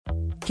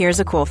Here's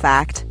a cool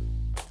fact.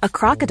 A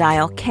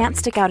crocodile can't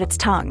stick out its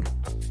tongue.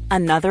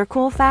 Another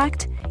cool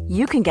fact,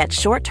 you can get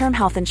short-term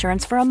health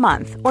insurance for a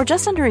month or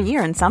just under a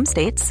year in some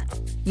states.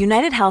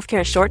 United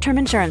Healthcare short-term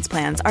insurance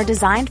plans are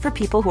designed for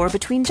people who are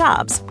between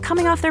jobs,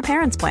 coming off their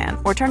parents' plan,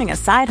 or turning a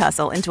side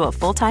hustle into a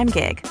full-time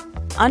gig.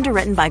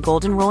 Underwritten by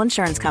Golden Rule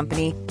Insurance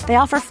Company, they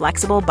offer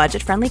flexible,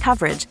 budget-friendly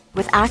coverage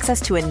with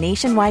access to a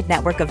nationwide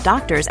network of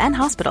doctors and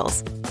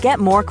hospitals. Get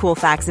more cool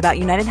facts about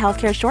United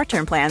Healthcare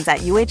short-term plans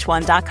at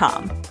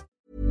uh1.com.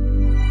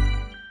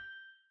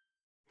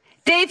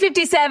 Day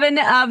 57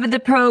 of the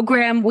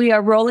program. We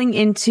are rolling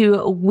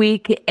into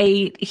week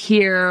 8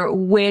 here,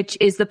 which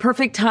is the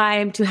perfect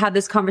time to have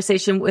this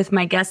conversation with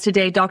my guest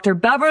today. Dr.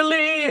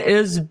 Beverley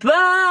is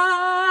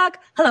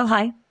back. Hello.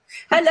 Hi.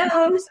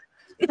 Hello.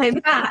 I'm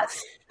back.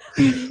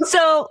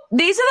 So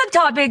these are the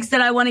topics that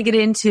I want to get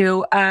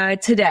into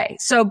today.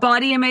 So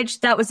body image,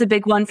 that was a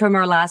big one from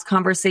our last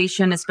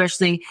conversation,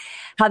 especially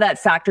how that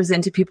factors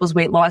into people's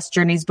weight loss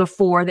journeys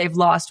before they've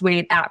lost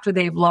weight, after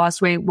they've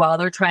lost weight, while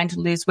they're trying to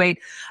lose weight.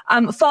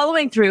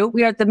 Following through,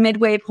 we are at the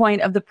midway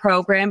point of the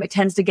program. It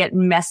tends to get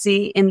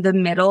messy in the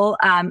middle.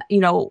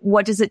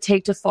 What does it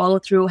take to follow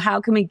through? How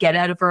can we get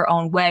out of our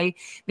own way?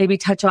 Maybe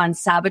touch on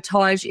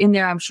sabotage in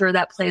there. I'm sure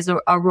that plays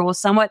a role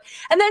somewhat.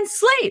 And then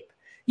sleep.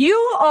 You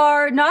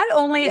are not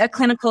only a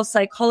clinical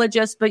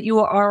psychologist, but you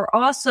are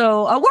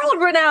also a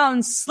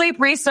world-renowned sleep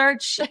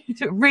researcher.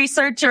 And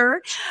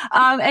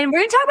we're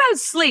going to talk about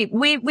sleep.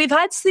 We've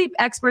had sleep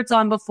experts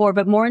on before,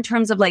 but more in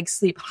terms of like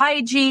sleep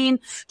hygiene,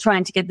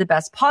 trying to get the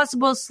best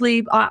possible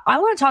sleep. I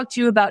want to talk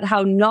to you about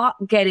how not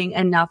getting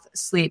enough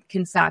sleep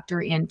can factor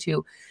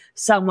into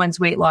someone's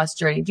weight loss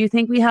journey. Do you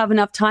think we have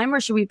enough time, or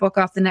should we book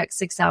off the next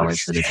 6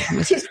 hours for this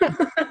conversation?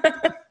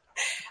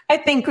 I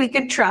think we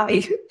could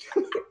try.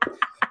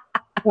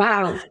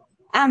 Wow.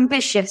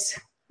 Ambitious,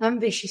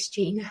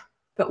 Gina.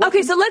 But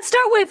okay, so let's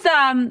start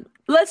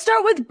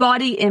with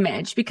body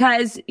image,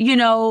 because,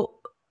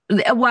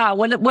 wow,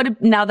 what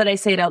now that I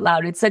say it out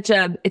loud, it's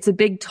a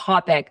big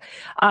topic.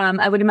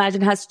 I would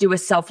imagine it has to do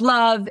with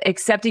self-love,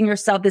 accepting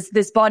yourself.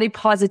 This body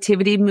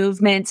positivity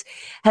movement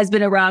has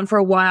been around for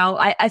a while.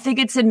 I think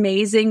it's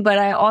amazing, but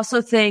I also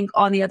think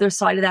on the other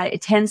side of that,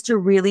 it tends to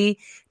really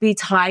be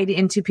tied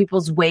into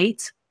people's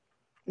weight.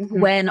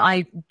 Mm-hmm. When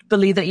I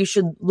believe that you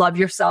should love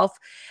yourself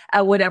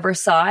at whatever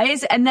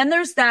size. And then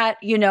there's that,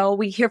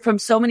 we hear from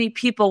so many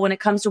people when it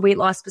comes to weight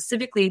loss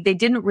specifically, they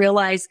didn't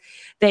realize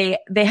they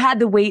had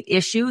the weight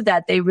issue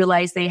that they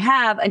realized they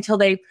have until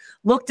they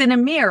looked in a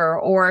mirror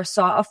or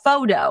saw a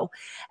photo.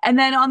 And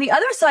then on the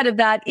other side of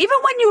that, even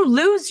when you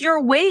lose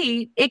your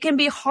weight, it can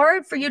be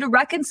hard for you to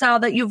reconcile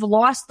that you've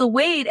lost the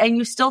weight and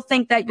you still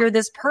think that you're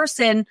this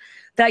person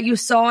that you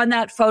saw in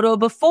that photo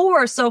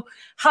before. So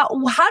how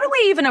do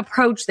we even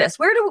approach this?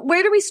 Where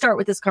do we start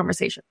with this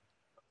conversation?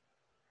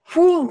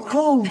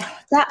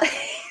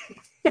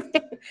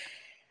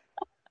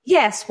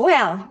 Yes,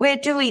 well, where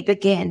do we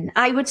begin?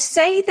 I would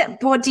say that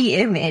body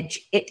image,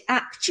 it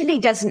actually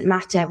doesn't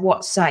matter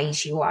what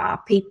size you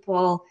are.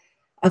 People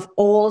of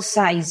all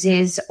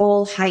sizes,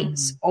 all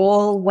heights,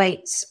 all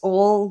weights,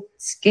 all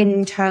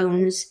skin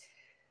tones,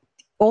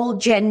 all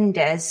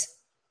genders,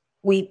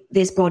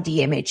 there's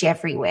body image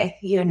everywhere,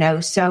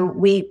 so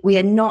we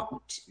are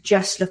not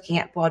just looking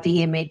at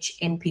body image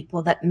in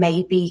people that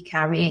may be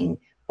carrying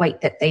weight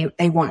that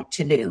they want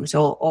to lose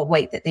or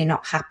weight that they're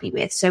not happy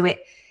with. So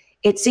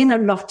it's in a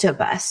lot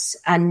of us,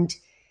 and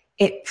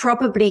it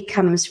probably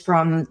comes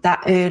from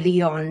that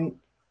early on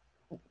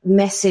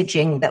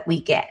messaging that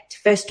we get.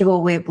 First of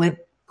all, we're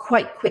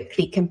quite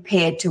quickly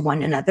compared to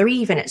one another,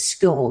 even at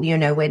school.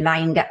 We're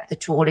lined up the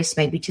tallest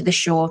maybe to the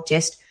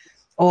shortest,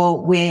 or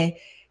we're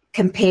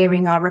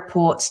comparing our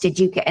reports. Did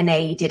you get an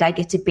A? Did I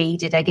get a B?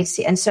 Did I get a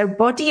C? And so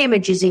body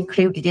image is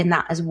included in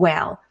that as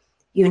well.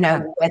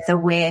 Whether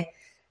we're,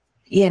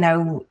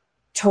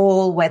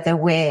 tall, whether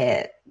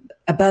we're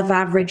above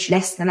average,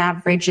 less than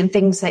average, and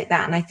things like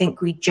that. And I think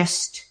we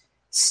just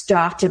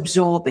start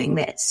absorbing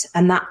this.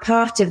 And that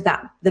part of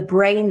that, the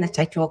brain that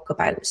I talk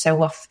about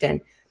so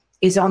often,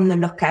 is on the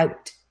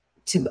lookout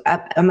to,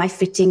 am I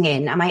fitting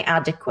in? Am I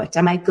adequate?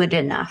 Am I good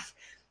enough?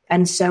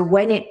 And so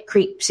when it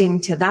creeps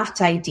into that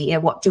idea,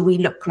 what do we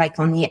look like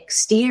on the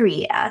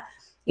exterior?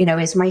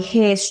 Is my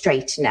hair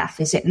straight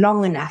enough? Is it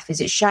long enough? Is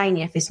it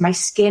shiny enough? Is my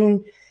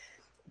skin,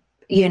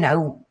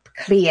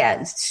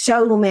 clear?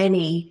 So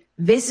many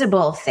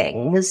visible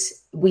things,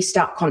 we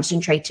start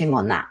concentrating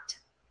on that.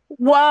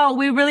 Wow,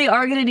 we really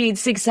are going to need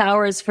 6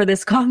 hours for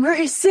this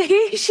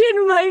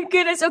conversation. My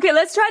goodness. Okay,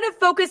 let's try to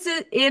focus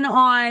it in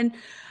on,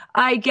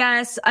 I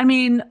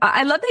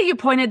love that you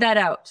pointed that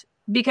out,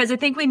 because I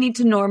think we need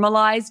to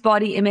normalize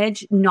body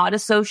image not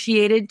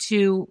associated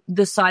to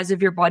the size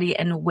of your body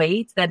and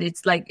weight, that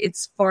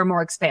it's far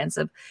more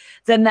expansive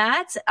than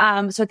that.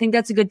 So I think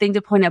that's a good thing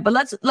to point out. But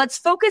let's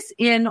focus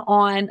in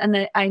on,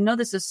 and I know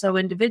this is so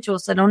individual,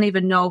 so I don't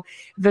even know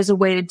if there's a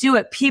way to do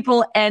it.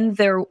 People and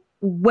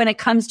when it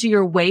comes to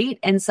your weight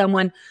and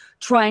someone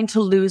trying to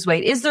lose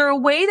weight, is there a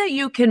way that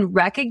you can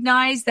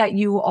recognize that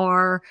you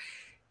are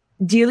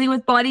dealing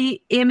with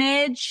body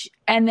image?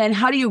 And then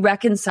how do you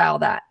reconcile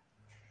that?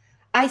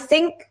 I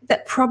think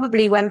that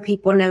probably when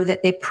people know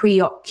that they're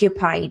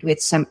preoccupied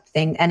with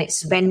something and it's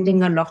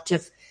spending a lot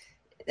of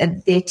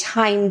their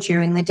time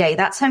during the day,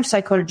 that's how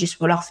psychologists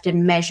will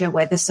often measure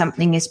whether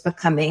something is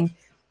becoming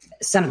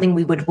something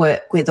we would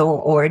work with,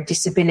 or a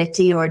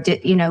disability, or,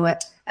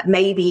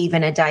 maybe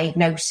even a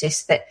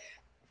diagnosis, that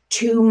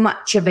too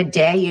much of a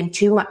day and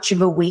too much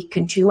of a week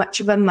and too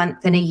much of a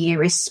month and a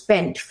year is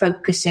spent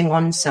focusing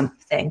on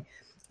something,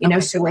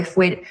 so if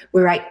we're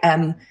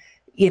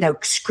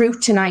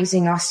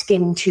scrutinizing our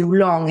skin too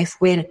long, if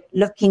we're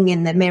looking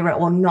in the mirror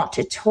or not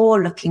at all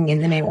looking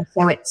in the mirror.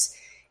 So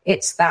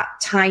it's that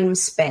time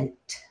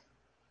spent.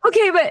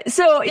 Okay, but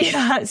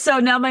so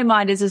now my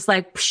mind is just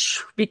like,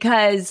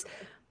 because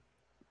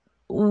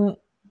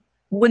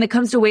when it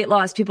comes to weight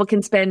loss, people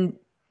can spend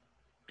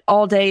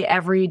all day,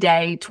 every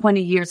day,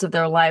 20 years of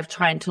their life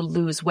trying to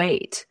lose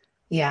weight.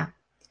 Yeah.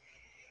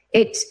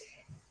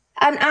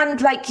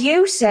 And like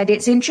you said,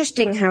 it's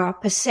interesting how our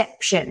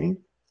perception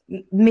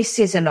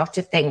misses a lot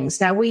of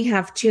things. Now, we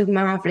have two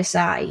marvelous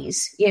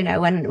eyes,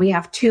 and we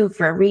have two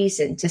for a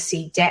reason, to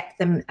see depth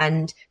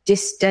and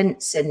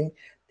distance and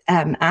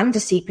to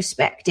see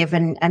perspective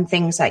and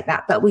things like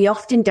that. But we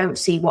often don't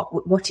see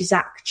what is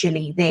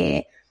actually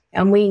there.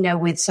 And we know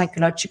with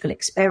psychological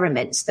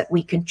experiments that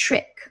we can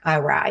trick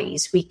our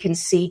eyes. We can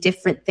see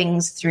different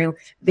things through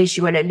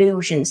visual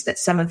illusions that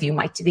some of you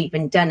might have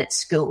even done at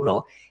school,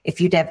 or if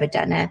you'd ever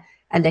done a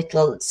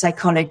little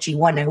psychology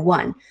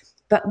 101.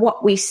 But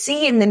what we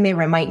see in the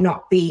mirror might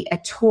not be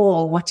at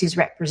all what is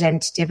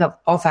representative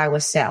of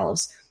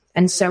ourselves.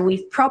 And so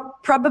we've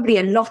probably,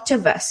 a lot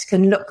of us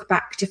can look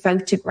back to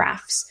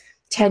photographs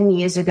 10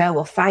 years ago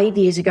or 5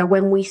 years ago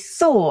when we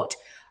thought,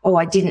 oh,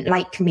 I didn't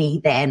like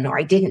me then, or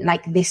I didn't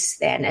like this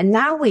then. And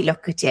now we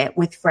look at it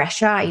with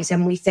fresh eyes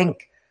and we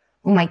think,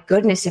 oh my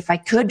goodness, if I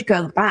could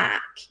go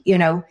back,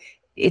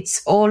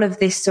 it's all of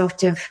this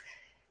sort of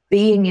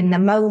being in the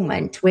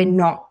moment. We're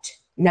not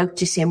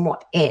noticing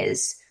what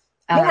is.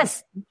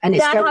 Yes, and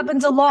that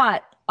happens a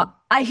lot.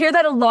 I hear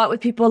that a lot with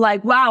people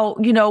like, wow,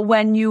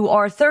 when you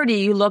are 30,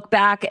 you look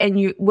back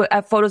and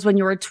at photos when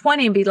you were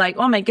 20 and be like,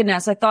 oh my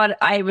goodness, I thought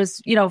I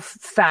was,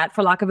 fat,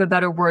 for lack of a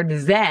better word.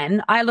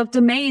 Then I looked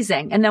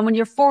amazing. And then when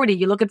you're 40,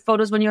 you look at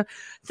photos when you're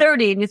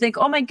 30 and you think,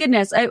 oh my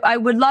goodness, I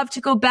would love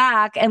to go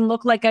back and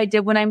look like I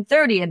did when I'm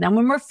 30. And then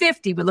when we're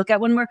 50, we look at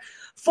when we're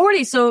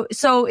 40.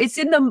 So it's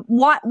in the,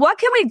 what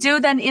can we do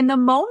then in the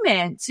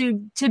moment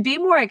to be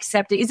more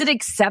accepting? Is it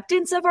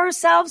acceptance of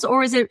ourselves,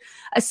 or is it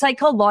a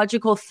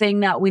psychological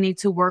thing that we need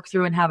to work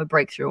through and have a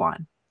breakthrough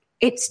on?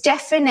 It's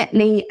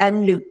definitely a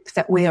loop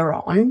that we're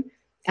on.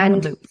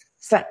 And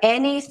for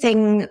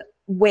anything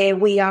where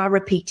we are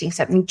repeating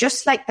something,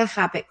 just like the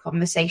habit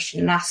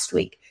conversation last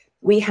week,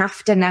 we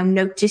have to now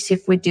notice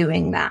if we're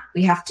doing that.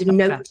 We have to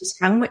notice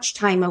how much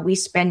time are we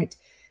spent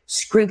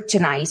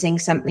scrutinizing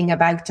something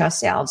about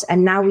ourselves.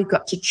 And now we've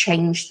got to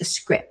change the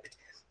script.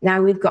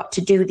 Now we've got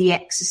to do the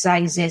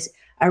exercises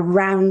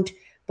around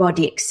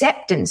body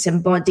acceptance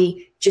and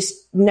body just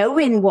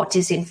knowing what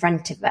is in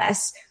front of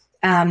us,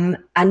 and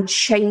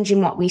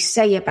changing what we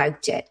say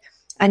about it.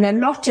 And a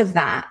lot of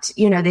that,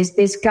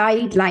 there's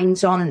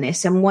guidelines on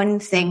this. And one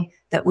thing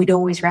that we'd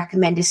always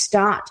recommend is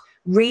start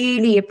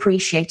really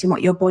appreciating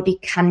what your body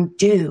can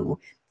do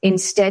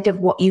instead of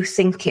what you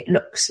think it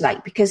looks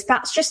like, because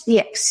that's just the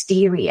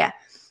exterior.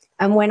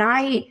 And when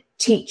I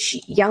teach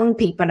young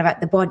people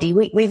about the body,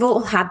 we've all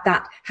had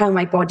that How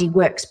My Body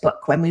Works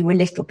book when we were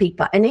little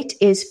people, and it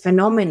is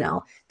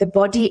phenomenal. The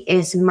body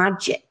is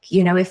magic.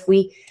 If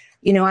we,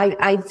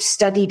 I've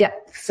studied up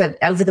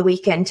over the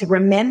weekend to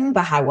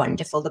remember how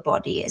wonderful the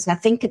body is. And I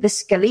think of the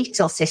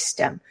skeletal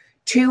system,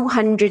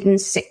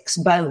 206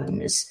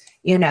 bones,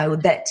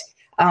 that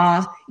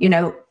are,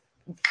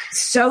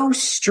 so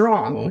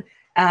strong,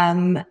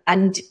 and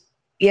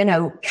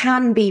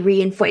can be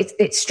reinforced.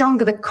 It's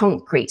stronger than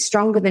concrete,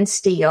 stronger than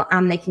steel,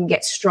 and they can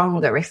get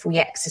stronger if we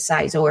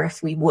exercise or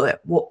if we work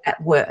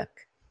at work.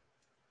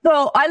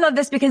 So I love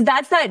this because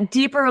that's that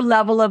deeper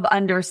level of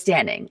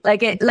understanding.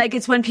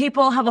 It's when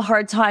people have a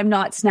hard time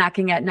not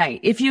snacking at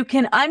night. If you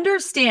can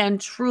understand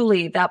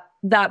truly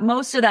that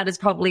most of that is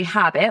probably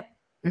habit.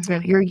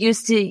 Mm-hmm. You're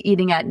used to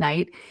eating at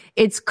night.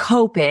 It's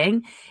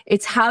coping.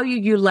 It's how you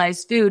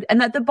utilize food, and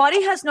that the body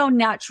has no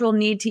natural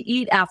need to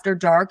eat after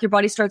dark. Your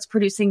body starts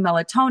producing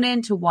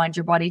melatonin to wind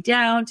your body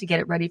down, to get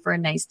it ready for a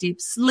nice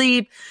deep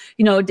sleep.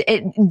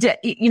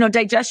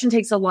 Digestion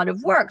takes a lot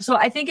of work. So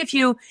I think if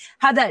you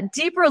have that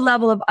deeper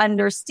level of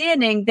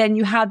understanding, then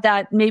you have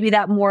that, maybe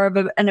that more of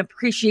an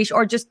appreciation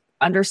or just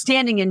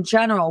understanding in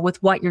general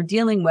with what you're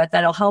dealing with.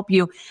 That'll help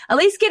you at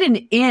least get an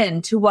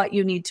in to what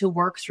you need to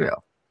work through.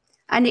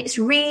 And it's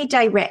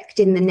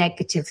redirecting the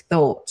negative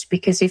thoughts,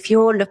 because if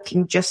you're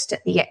looking just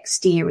at the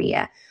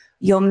exterior,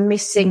 you're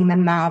missing the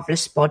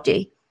marvelous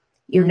body.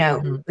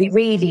 Mm-hmm. We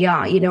really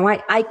are.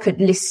 I could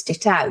list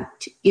it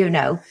out,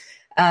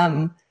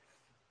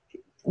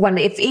 well,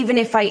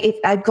 if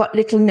I've got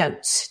little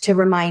notes to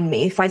remind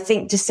me, if I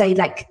think to say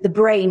like the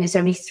brain is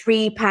only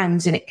 3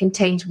 pounds and it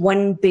contains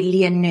 1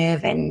 billion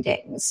nerve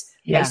endings.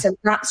 Yeah. Okay, so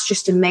that's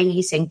just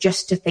amazing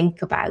just to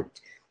think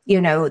about,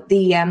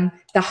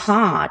 the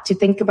heart, to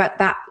think about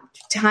that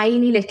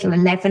tiny little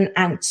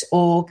 11-ounce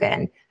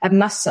organ, a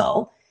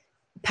muscle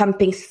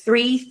pumping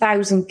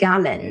 3,000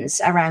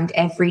 gallons around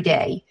every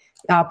day.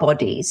 Our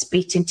bodies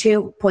beating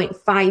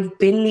 2.5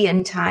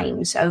 billion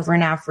times over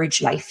an average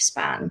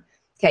lifespan.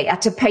 Okay,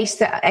 at a pace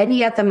that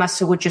any other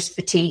muscle would just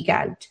fatigue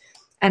out.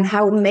 And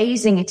how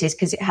amazing it is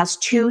because it has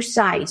two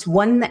sides,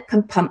 one that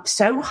can pump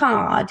so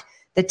hard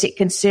that it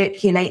can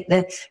circulate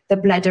the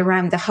blood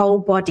around the whole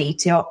body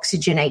to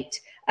oxygenate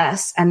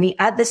us, and the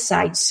other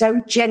side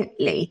so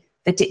gently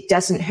that it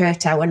doesn't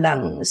hurt our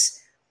lungs.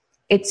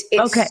 It's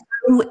okay.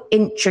 So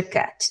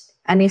intricate.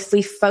 And if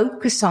we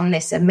focus on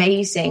this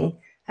amazing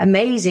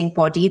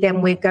body,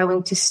 then we're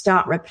going to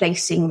start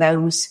replacing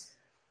those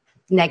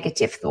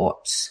negative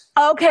thoughts.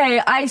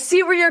 Okay, I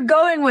see where you're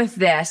going with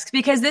this,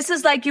 because this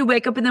is like you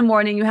wake up in the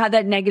morning, you have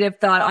that negative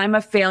thought, I'm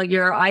a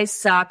failure, I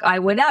suck, I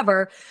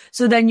whatever.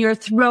 So then you're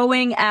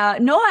throwing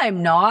out, no,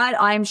 I'm not,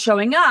 I'm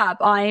showing up,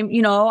 I'm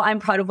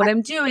proud of what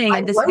I'm doing.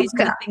 And this is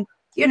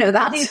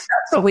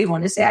that's what we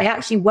want to say. I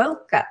actually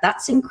woke up.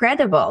 That's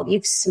incredible.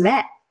 You've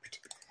slept,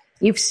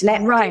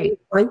 right? You've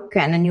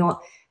woken,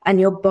 and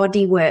your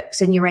body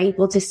works, and you're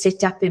able to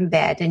sit up in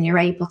bed, and you're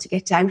able to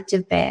get out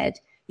of bed.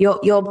 Your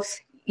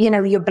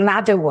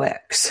bladder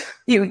works.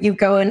 You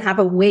go and have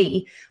a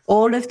wee.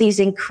 All of these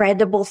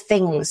incredible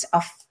things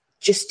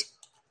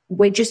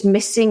we're just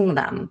missing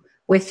them.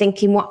 We're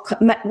thinking,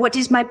 what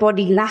is my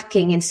body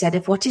lacking instead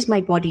of what is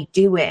my body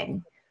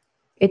doing?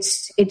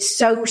 It's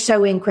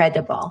so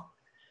incredible.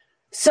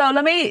 So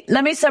let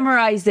me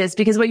summarize this,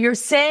 because what you're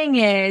saying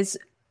is,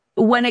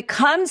 when it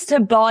comes to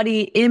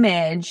body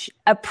image,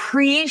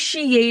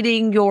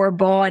 appreciating your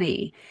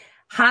body,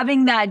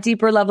 having that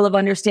deeper level of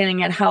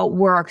understanding at how it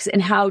works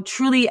and how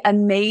truly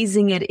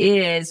amazing it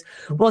is,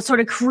 will sort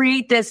of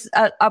create this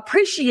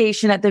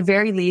appreciation at the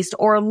very least,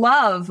 or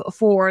love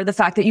for the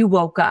fact that you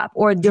woke up,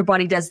 or your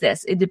body does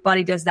this, your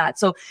body does that.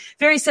 So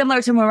very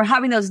similar to when we're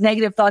having those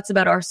negative thoughts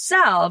about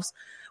ourselves,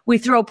 we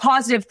throw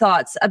positive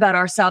thoughts about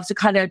ourselves to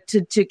kind of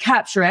to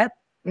capture it.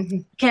 Mm-hmm.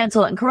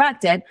 Cancel it and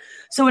correct it.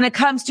 So when it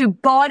comes to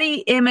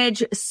body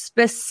image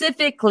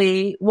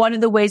specifically, one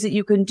of the ways that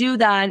you can do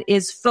that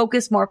is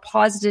focus more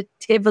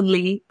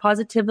positively,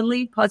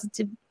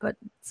 but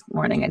this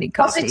morning I need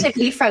coffee.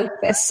 Positively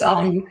focus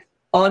on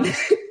wonder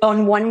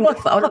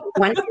of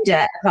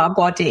our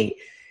body.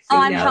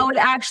 On how it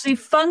actually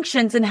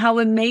functions and how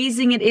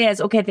amazing it is.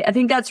 Okay, I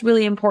think that's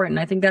really important.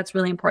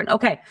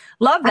 Okay,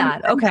 love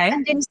that. Okay.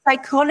 And in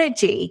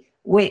psychology,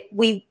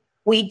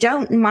 we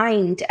don't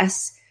mind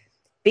us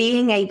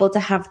being able to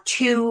have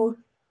two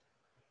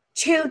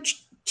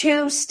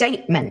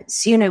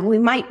statements. We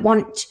might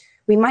want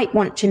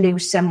to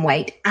lose some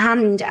weight,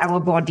 and our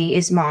body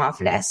is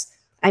marvelous.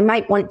 I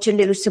might want to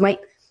lose some weight,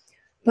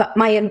 but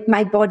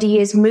my body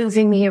is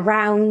moving me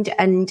around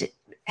and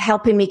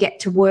helping me get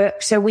to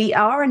work. So we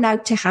are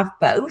allowed to have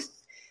both,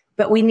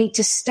 but we need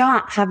to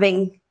start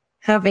having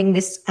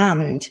this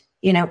and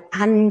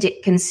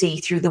it can see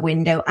through the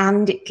window,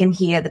 and it can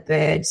hear the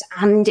birds,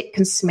 and it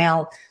can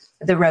smell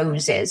the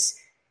roses.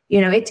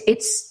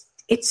 It's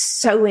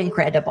so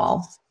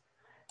incredible.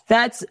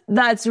 That's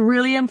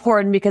really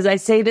important, because I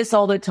say this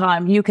all the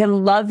time. You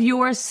can love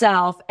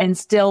yourself and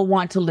still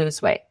want to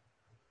lose weight.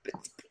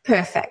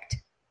 Perfect.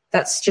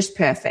 That's just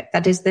perfect.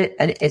 That is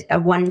a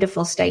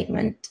wonderful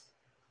statement.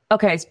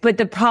 Okay. But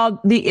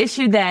the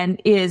issue then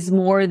is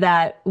more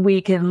that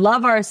we can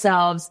love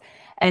ourselves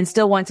and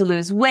still want to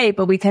lose weight,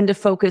 but we tend to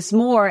focus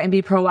more and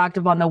be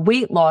proactive on the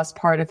weight loss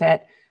part of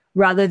it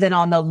rather than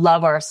on the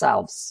love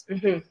ourselves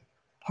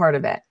part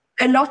of it.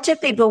 A lot of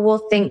people will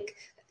think,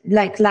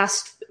 like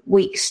last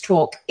week's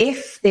talk,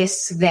 if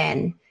this,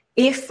 then,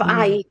 if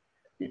I,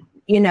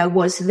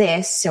 was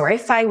this, or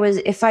if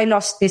I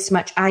lost this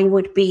much, I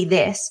would be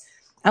this.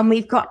 And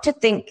we've got to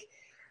think,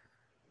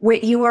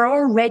 you are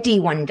already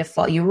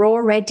wonderful. You're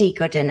already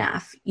good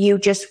enough. You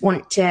just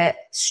want to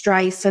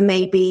strive for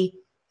maybe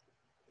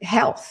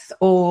health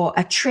or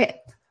a trip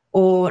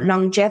or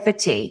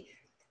longevity.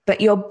 But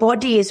your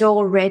body is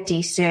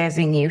already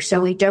serving you,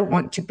 so we don't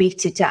want to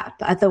beat it up.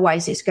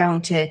 Otherwise, it's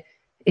going to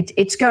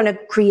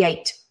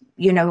create,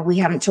 we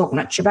haven't talked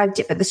much about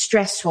it, but the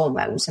stress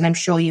hormones, and I'm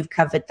sure you've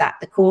covered that,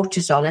 the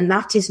cortisol, and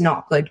that is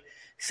not good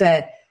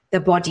for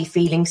the body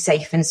feeling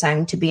safe and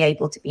sound to be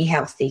able to be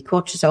healthy.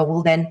 Cortisol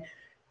will then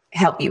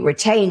help you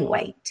retain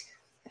weight.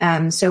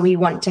 So we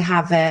want to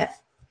have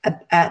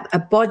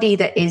a body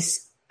that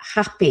is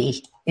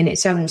happy in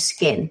its own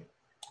skin.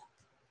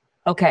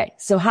 Okay,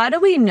 so how do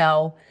we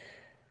know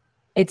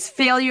it's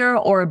failure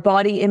or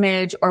body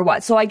image or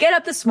what? So I get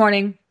up this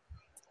morning,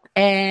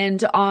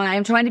 and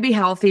I'm trying to be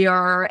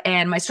healthier,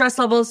 and my stress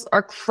levels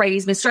are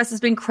crazy. My stress has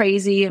been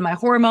crazy and my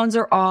hormones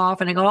are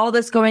off, and I got all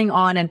this going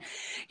on. And,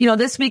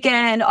 this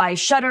weekend I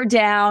shut her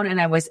down and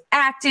I was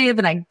active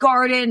and I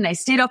gardened and I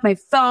stayed off my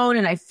phone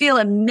and I feel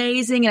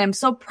amazing and I'm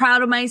so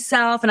proud of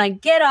myself. And I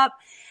get up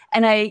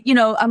and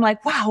I'm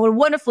like, wow, what a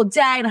wonderful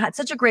day. And I had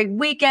such a great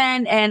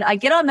weekend. And I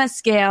get on the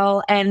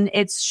scale and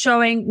it's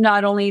showing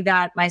not only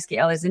that my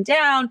scale isn't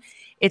down,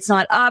 it's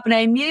not up. And I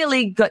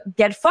immediately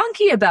get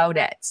funky about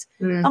it.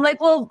 I'm like,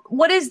 well,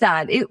 what is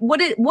that?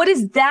 What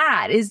is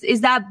that?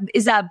 Is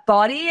that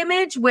body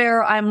image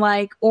where I'm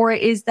like, or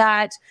is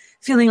that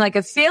feeling like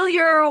a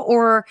failure,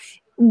 or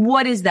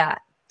what is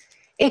that?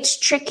 It's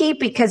tricky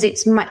because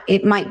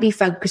it might be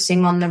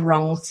focusing on the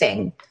wrong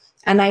thing.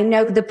 And I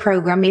know the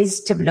program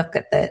is to look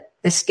at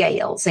the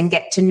scales and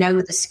get to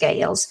know the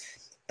scales.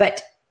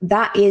 But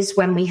that is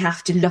when we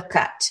have to look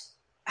at,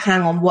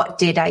 hang on, what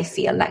did I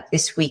feel like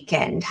this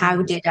weekend?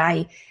 How did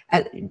I,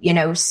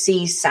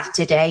 see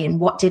Saturday, and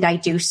what did I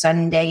do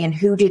Sunday, and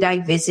who did I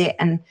visit?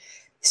 And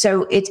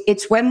so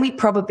it's when we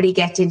probably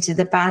get into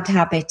the bad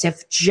habit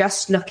of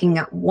just looking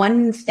at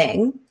one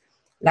thing,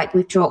 like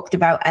we talked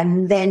about,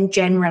 and then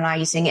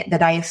generalizing it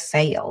that I have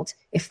failed.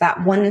 If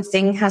that one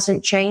thing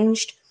hasn't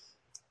changed,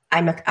 I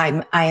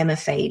am a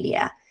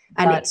failure.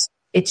 And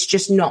it's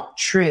just not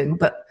true.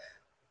 But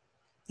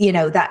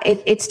that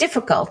it's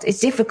difficult. It's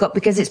difficult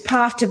because it's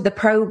part of the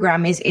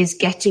program is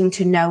getting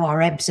to know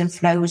our ebbs and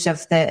flows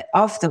of the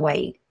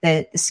weight,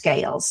 the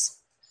scales.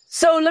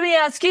 So let me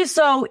ask you,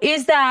 so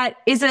is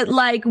it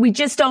like we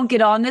just don't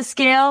get on the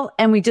scale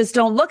and we just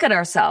don't look at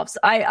ourselves?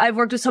 I've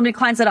worked with so many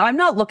clients that I'm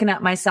not looking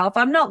at myself.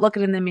 I'm not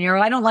looking in the mirror.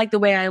 I don't like the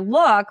way I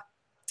look.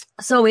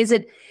 So is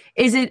it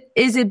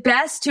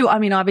best to,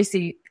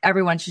 obviously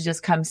everyone should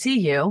just come see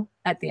you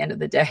at the end of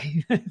the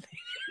day.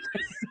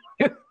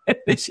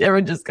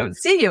 Everyone just come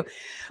see you.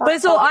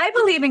 But so I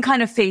believe in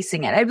kind of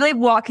facing it. I believe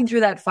walking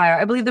through that fire.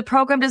 I believe the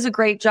program does a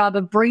great job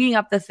of bringing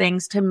up the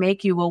things to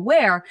make you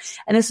aware.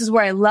 And this is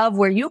where I love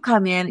where you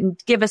come in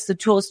and give us the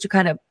tools to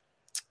kind of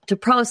to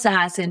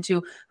process and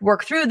to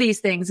work through these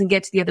things and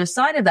get to the other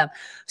side of them.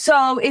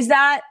 So is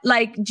that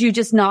like, do you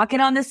just not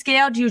get on the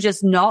scale? Do you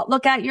just not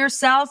look at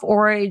yourself,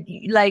 or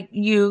like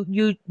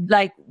you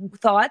like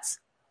thoughts?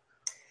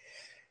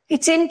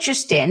 It's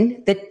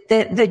interesting that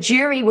the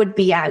jury would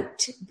be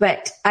out,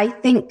 but I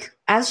think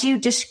as you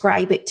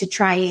describe it, to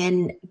try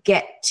and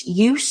get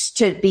used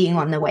to being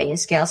on the weighing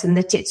scales, and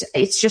that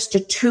it's just a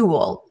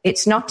tool.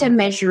 It's not a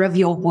measure of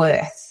your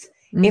worth.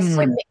 If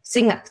we're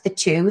mixing up the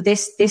two,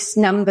 this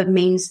number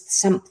means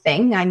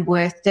something. I'm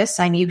worthless.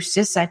 I'm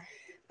useless.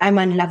 I'm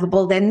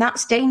unlovable. Then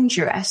that's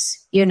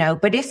dangerous,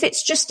 But if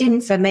it's just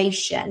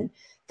information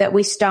that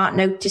we start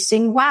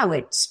noticing, wow,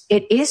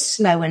 it is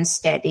slow and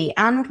steady,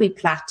 and we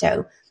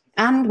plateau.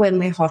 And when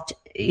we're hot,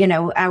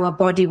 our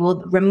body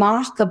will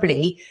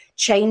remarkably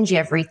change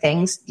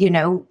everything,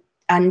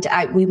 and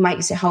we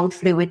might hold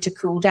fluid to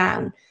cool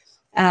down.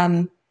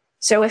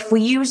 So if we're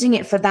using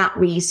it for that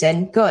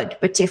reason, good.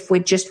 But if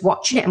we're just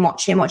watching it and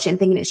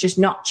thinking it's just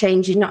not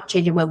changing,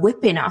 we're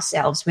whipping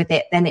ourselves with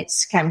it, then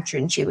it's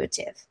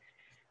counterintuitive.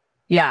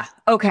 Yeah.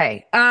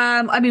 Okay.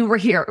 We're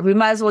here. We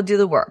might as well do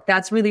the work.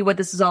 That's really what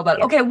this is all about.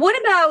 Yeah. Okay. What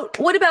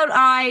about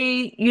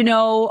I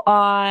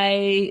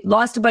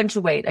lost a bunch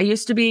of weight. I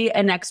used to be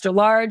an extra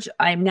large.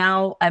 I'm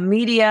now a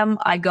medium.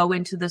 I go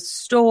into the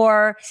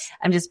store.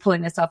 I'm just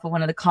pulling this off of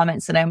one of the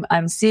comments that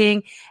I'm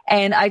seeing,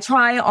 and I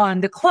try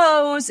on the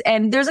clothes,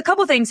 and there's a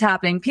couple things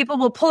happening. People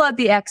will pull out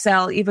the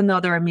XL, even though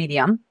they're a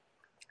medium,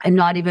 and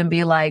not even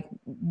be like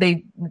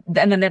and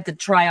then they have to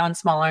try on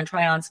smaller.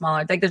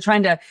 Like they're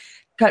trying to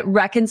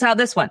reconcile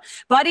this one.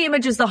 Body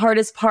image is the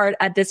hardest part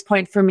at this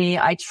point for me.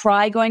 I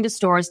try going to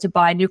stores to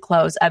buy new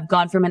clothes. I've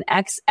gone from an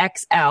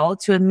XXL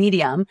to a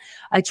medium.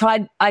 I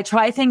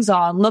try things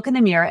on, look in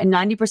the mirror, and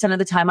 90% of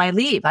the time I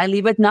leave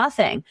with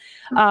nothing.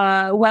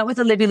 Went with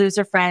a Libby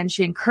Loser friend.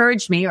 She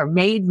encouraged me, or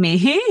made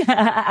me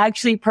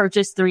actually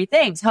purchase 3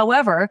 things.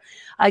 However,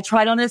 I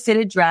tried on a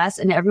fitted dress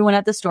and everyone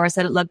at the store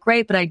said it looked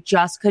great, but I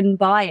just couldn't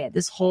buy it.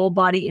 This whole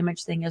body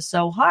image thing is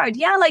so hard.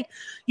 Yeah. Like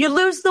you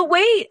lose the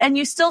weight and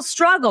you still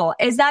struggle.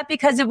 Is that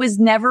because it was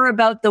never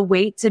about the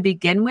weight to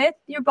begin with,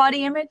 your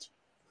body image?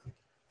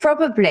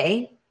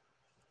 Probably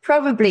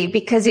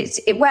because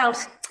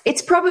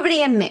it's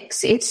probably a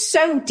mix. It's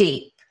so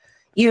deep.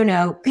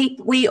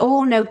 We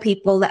all know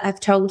people that have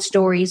told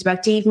stories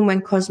about even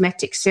when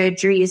cosmetic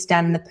surgery is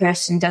done, the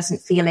person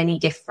doesn't feel any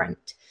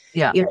different.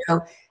 Yeah.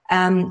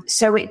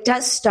 So it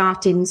does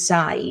start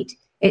inside.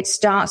 It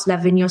starts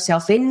loving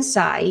yourself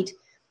inside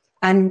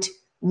and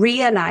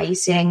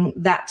realizing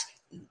that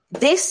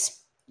this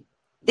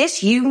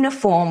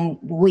uniform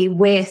we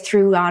wear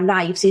through our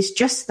lives is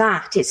just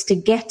that. It's to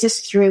get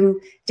us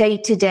through day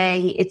to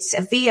day. It's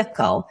a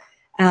vehicle.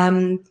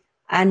 And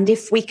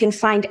if we can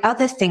find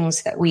other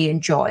things that we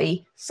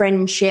enjoy,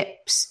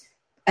 friendships,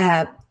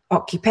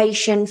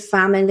 occupation,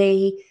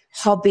 family,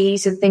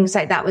 hobbies, and things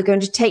like that, we're going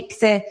to take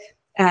the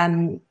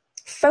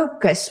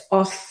focus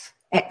off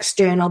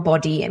external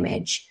body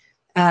image.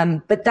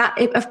 But that,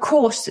 of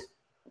course,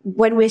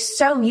 when we're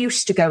so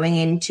used to going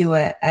into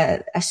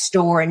a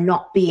store and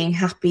not being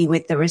happy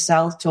with the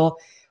result or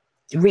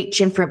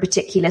reaching for a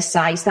particular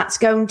size, that's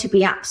going to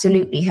be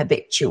absolutely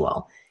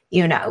habitual,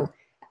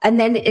 And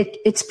then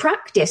it's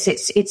practice.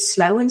 It's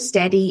slow and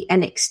steady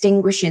and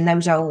extinguishing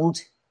those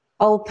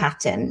old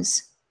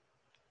patterns.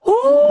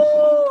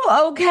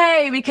 Oh,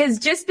 okay. Because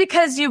just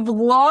because you've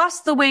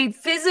lost the weight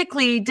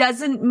physically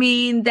doesn't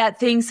mean that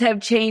things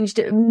have changed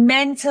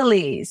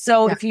mentally.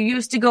 So if you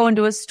used to go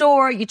into a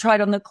store, you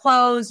tried on the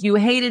clothes, you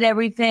hated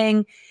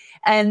everything,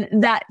 and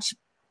that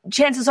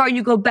chances are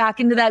you go back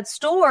into that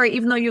store,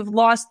 even though you've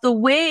lost the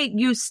weight,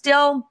 you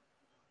still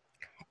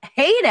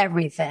hate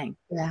everything.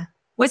 Yeah.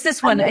 What's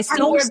this one? I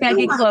still wear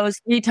baggy clothes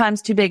 3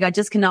 times too big. I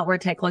just cannot wear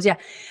tight clothes. Yeah.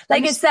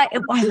 Like it's that,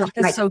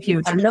 that's so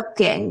huge.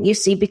 Looking, you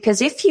see,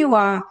 because if you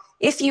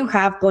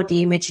have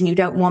body image and you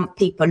don't want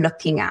people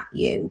looking at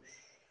you,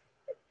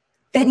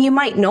 then you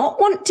might not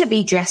want to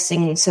be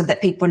dressing so that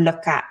people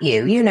look at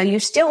you. You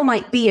still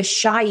might be a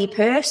shy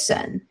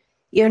person,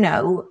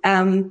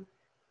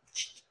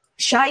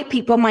 shy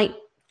people might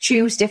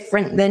choose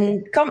different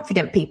than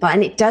confident people.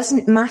 And it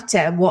doesn't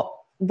matter what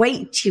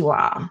weight you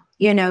are.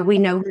 We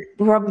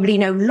probably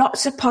know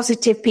lots of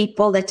positive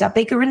people that are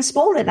bigger and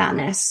smaller than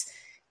us,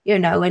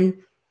 and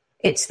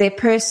it's their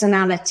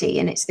personality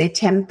and it's their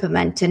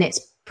temperament and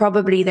it's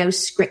probably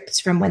those scripts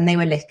from when they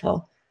were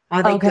little.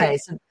 Are they okay?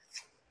 So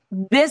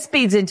this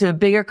feeds into a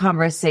bigger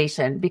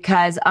conversation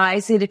because I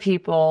say to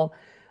people,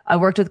 I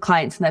worked with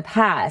clients in the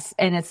past,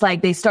 and it's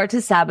like they start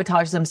to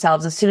sabotage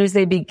themselves as soon as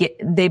they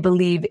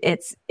believe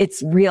it's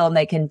real and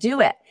they can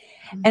do it.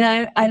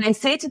 And I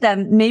say to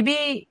them,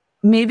 maybe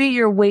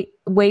your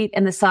weight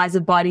and the size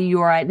of body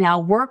you are at now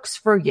works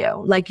for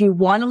you. Like you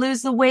want to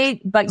lose the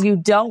weight, but you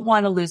don't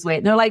want to lose weight.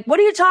 And they're like, what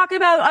are you talking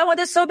about? I want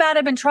this so bad.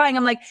 I've been trying.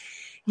 I'm like,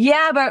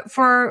 yeah, but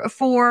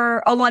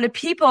for a lot of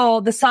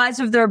people, the size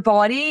of their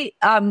body,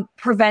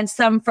 prevents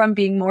them from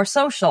being more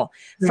social,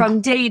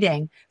 from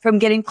dating, from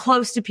getting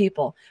close to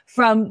people,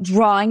 from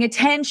drawing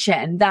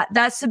attention.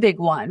 That's the big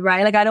one,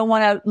 right? Like I don't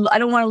want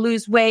to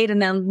lose weight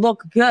and then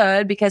look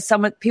good because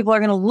people are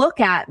going to look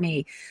at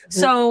me.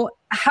 So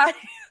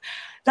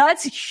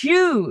that's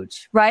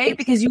huge, right?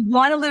 Because you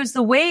want to lose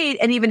the weight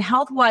and even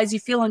health-wise,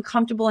 you feel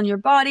uncomfortable in your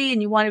body and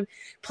you want to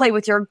play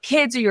with your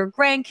kids or your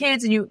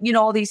grandkids and you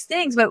know, all these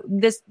things. But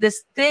this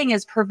thing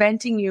is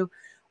preventing you.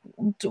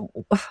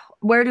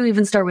 Where do we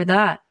even start with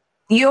that?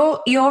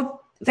 You're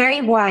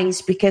very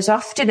wise because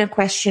often a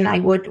question I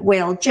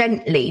will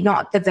gently,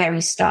 not at the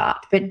very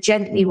start, but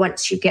gently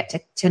once you get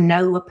to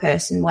know a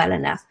person well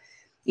enough,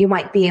 you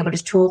might be able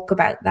to talk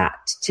about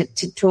that,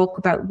 to talk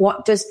about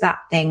what does that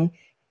thing.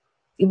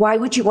 Why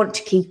would you want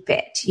to keep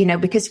it?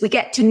 Because we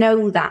get to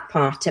know that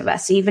part of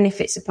us, even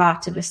if it's a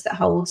part of us that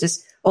holds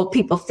us or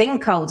people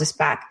think holds us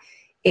back,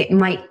 it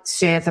might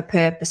serve a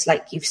purpose.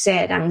 Like you've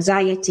said,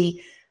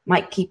 anxiety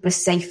might keep us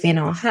safe in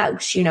our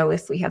house.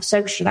 If we have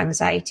social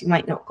anxiety, we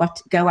might not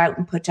go out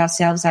and put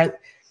ourselves out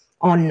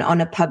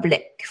on a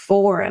public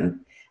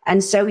forum.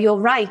 And so you're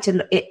right.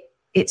 And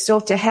it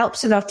sort of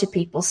helps a lot of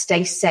people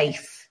stay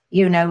safe,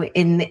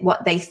 in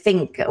what they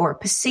think or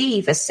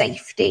perceive as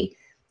safety.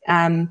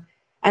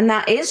 And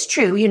that is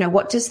true.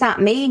 What does that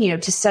mean?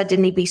 To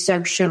suddenly be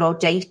social or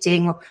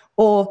dating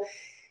or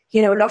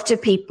a lot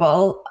of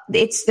people,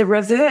 it's the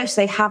reverse.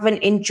 They haven't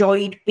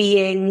enjoyed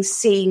being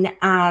seen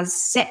as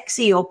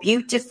sexy or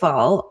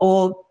beautiful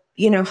or,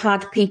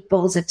 had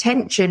people's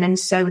attention. And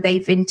so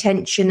they've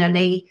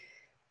intentionally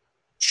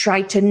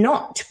tried to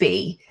not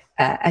be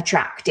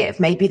attractive.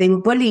 Maybe they were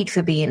bullied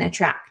for being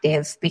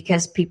attractive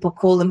because people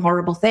call them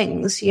horrible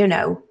things,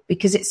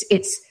 because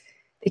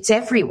it's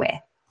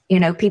everywhere.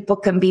 People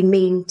can be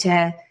mean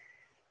to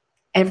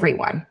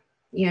everyone,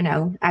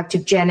 out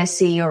of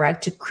jealousy or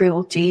out of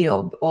cruelty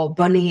or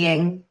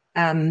bullying.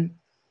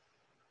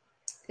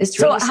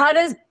 So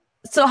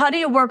how do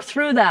you work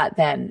through that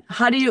then?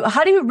 How do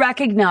you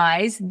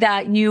recognize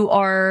that you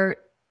are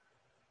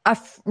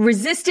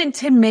resistant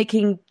to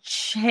making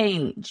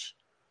change?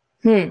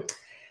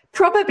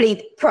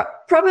 Probably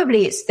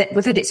it's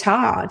that it's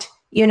hard.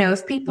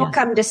 If people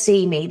come to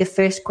see me, the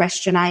first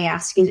question I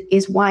ask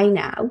is why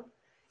now?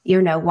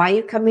 Why are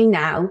you coming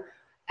now?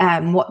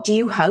 What do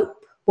you hope?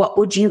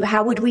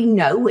 How would we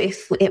know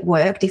if it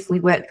worked, if we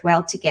worked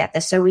well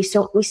together? So we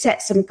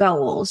set some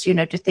goals,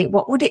 to think,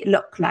 what would it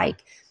look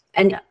like?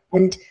 And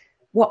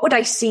what would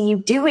I see you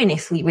doing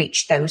if we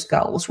reached those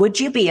goals? Would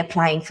you be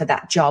applying for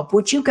that job?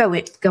 Would you go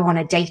on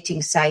a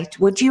dating site?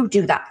 Would you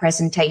do that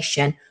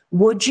presentation?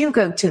 Would you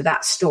go to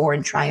that store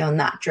and try on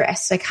that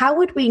dress? Like, how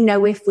would we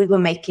know if we were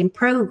making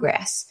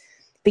progress?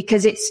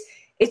 Because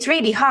it's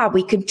really hard.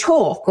 We can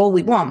talk all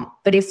we want,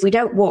 but if we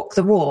don't walk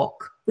the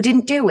walk, we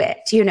didn't do it.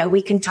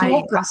 We can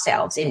talk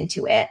ourselves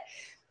into it.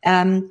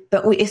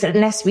 But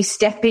unless we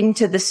step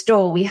into the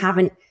store, we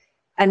haven't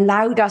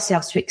allowed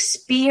ourselves to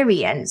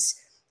experience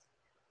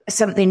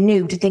something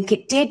new, to think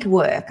it did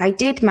work. I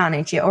did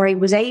manage it, or I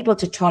was able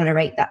to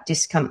tolerate that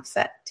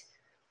discomfort.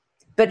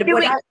 But go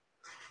ahead.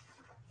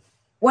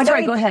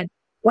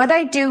 What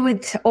I do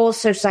with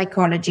also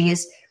psychology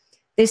is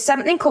there's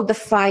something called the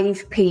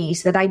 5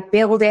 Ps that I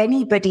build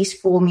anybody's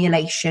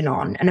formulation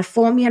on. And a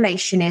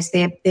formulation is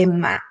their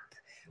map,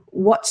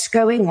 what's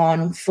going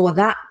on for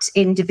that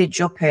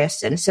individual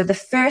person. So the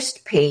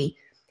first P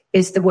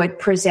is the word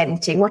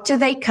presenting. What are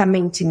they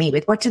coming to me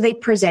with? What are they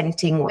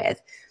presenting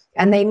with?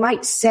 And they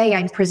might say,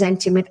 I'm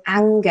presenting with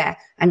anger,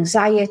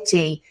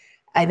 anxiety.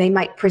 They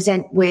might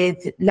present with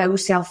low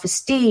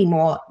self-esteem,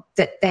 or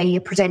that they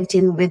are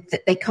presenting with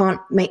that they can't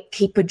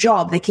keep a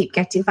job. They keep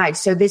getting fired.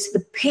 So there's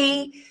the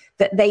P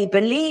that they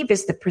believe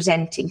is the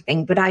presenting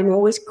thing, but I'm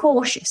always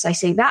cautious. I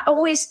say that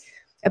always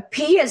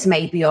appears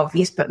maybe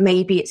obvious, but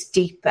maybe it's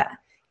deeper.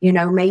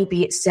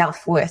 Maybe it's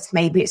self-worth,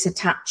 maybe it's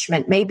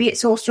attachment, maybe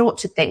it's all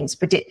sorts of things,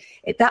 but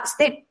that's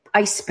the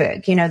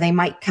iceberg. They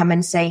might come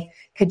and say,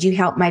 could you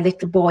help my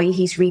little boy?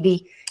 He's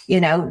really,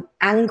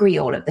 angry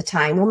all of the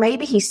time. Or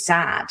maybe he's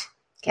sad.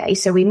 Okay.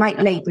 So we might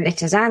label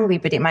it as angry,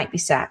 but it might be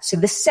sad. So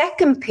the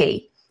second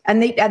P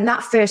and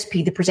that first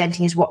P, the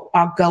presenting, is what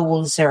our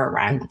goals are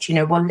around.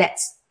 Well,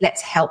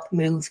 let's help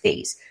move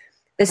these.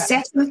 The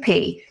second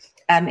P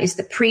is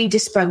the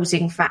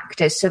predisposing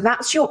factors. So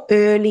that's your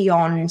early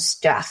on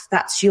stuff.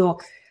 That's your,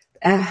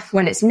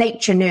 when it's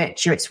nature,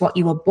 nurture, it's what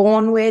you were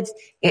born with.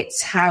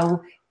 It's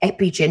how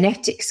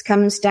epigenetics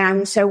comes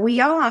down. So we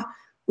are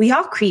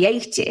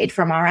created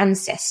from our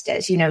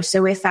ancestors,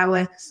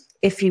 so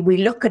if we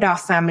look at our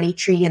family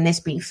tree and there's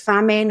been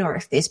famine, or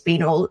if there's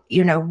been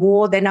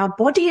war, then our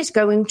body is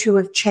going to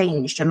have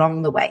changed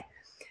along the way.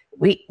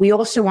 We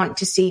also want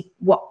to see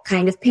what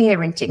kind of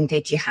parenting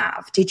did you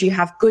have? Did you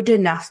have good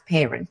enough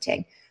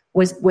parenting?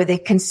 Were there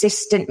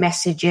consistent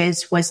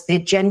messages? Was there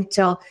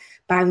gentle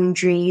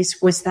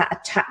boundaries? Was that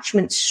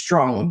attachment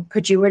strong?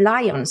 Could you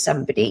rely on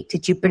somebody?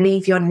 Did you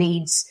believe your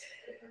needs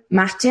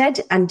mattered,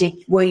 and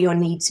were your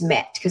needs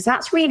met? Because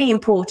that's really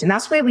important.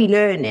 That's where we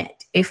learn it.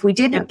 If we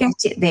didn't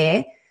get it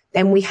there,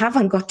 then we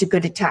haven't got a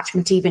good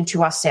attachment even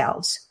to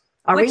ourselves.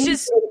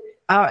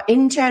 Our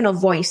internal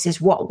voice is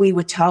what we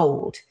were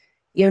told.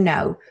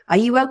 Are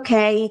you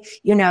okay?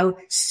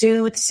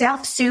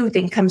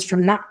 Self-soothing comes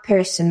from that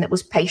person that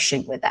was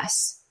patient with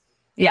us.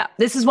 Yeah,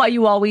 this is why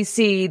you always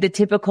see the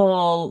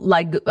typical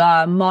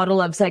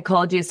model of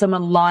psychology is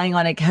someone lying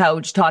on a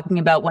couch talking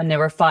about when they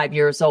were 5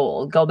 years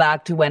old. Go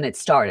back to when it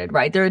started,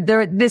 right?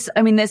 This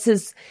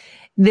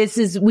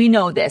is, we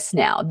know this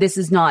now. This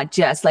is not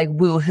just like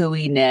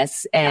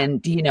woo-hooiness.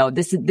 And,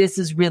 this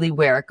is really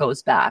where it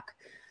goes back.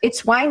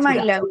 It's why my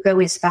logo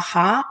is the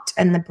heart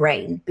and the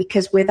brain,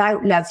 because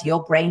without love,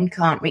 your brain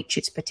can't reach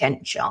its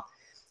potential.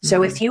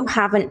 So if you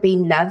haven't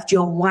been loved,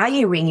 your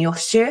wiring, your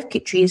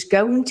circuitry is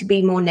going to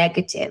be more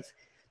negative.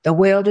 The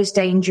world is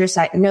dangerous.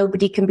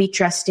 Nobody can be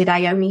trusted.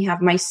 I only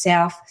have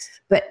myself.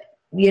 But,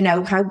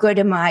 how good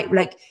am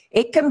I?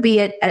 It can be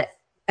a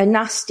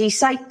nasty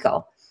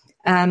cycle.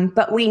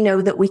 But we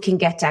know that we can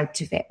get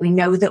out of it. We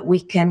know that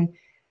we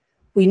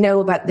know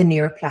about the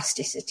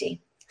neuroplasticity.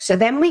 So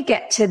then we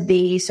get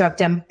to so I've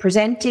done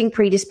presenting,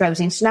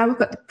 predisposing. So now we've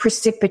got the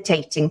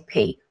precipitating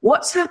P.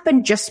 What's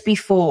happened just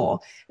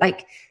before?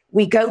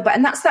 We go back,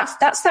 and that's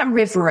that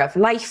river of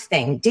life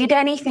thing. Did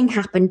anything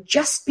happen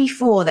just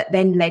before that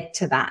then led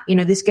to that?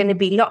 There's going to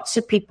be lots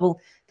of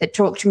people that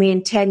talk to me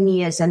in 10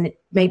 years, and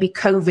maybe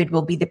COVID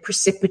will be the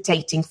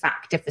precipitating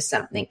factor for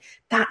something.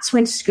 That's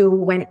when school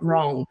went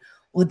wrong.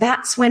 Or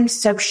that's when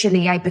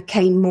socially I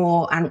became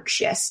more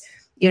anxious,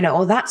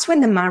 or that's when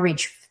the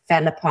marriage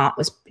fell apart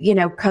was,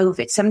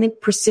 COVID, something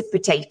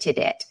precipitated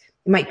it.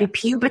 It might be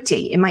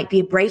puberty. It might be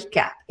a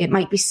breakup. It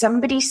might be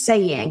somebody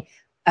saying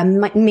a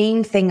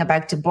mean thing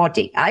about a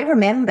body. I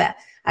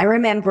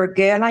remember a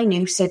girl I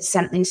knew said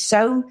something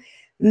so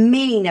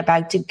mean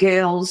about a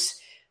girl's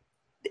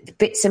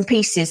bits and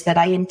pieces that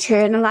I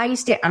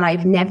internalized it, and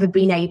I've never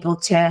been able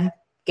to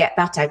get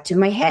that out of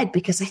my head,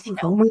 because I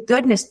think, oh my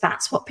goodness,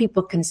 that's what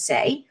people can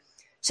say.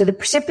 So the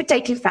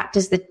precipitating factor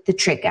is the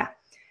trigger.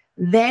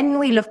 Then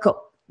we look at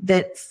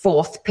the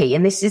fourth P,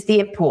 and this is the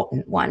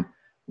important one.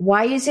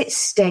 Why is it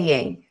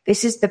staying?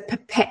 This is the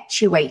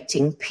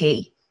perpetuating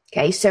P.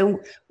 Okay, so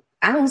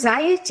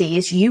anxiety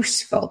is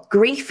useful.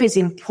 Grief is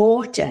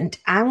important.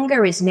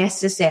 Anger is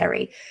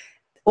necessary.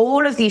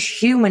 All of these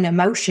human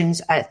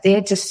emotions are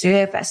there to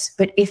serve us.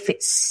 But if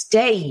it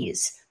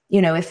stays,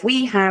 if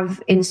we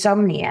have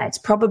insomnia, it's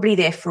probably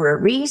there for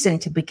a reason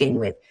to begin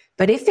with.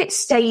 But if it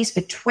stays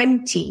for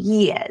 20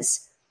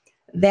 years,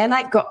 then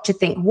I've got to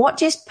think,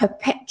 what is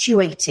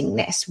perpetuating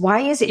this?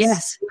 Why is it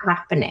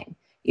happening?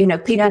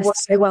 People will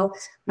say, well,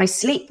 my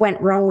sleep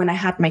went wrong when I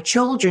had my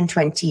children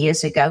 20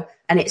 years ago,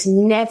 and it's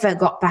never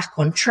got back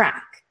on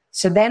track.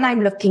 So then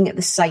I'm looking at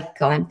the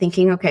cycle. I'm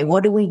thinking, okay,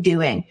 what are we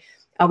doing?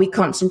 Are we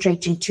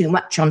concentrating too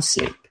much on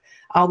sleep?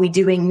 Are we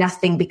doing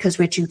nothing because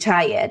we're too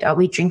tired? Are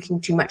we drinking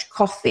too much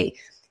coffee?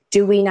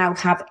 Do we now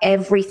have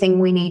everything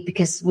we need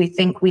because we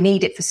think we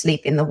need it for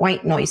sleeping? The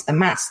white noise, the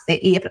mask,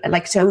 the ear,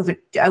 it's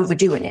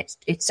overdoing it.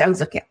 It's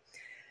overkill.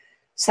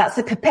 So that's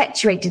the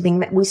perpetuated thing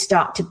that we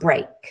start to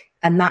break.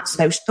 And that's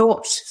those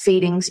thoughts,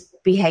 feelings,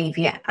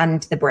 behavior,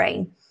 and the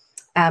brain.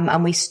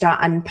 And we start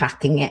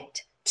unpacking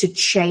it to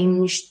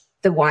change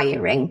the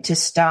wiring, to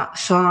start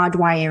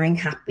hardwiring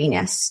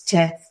happiness,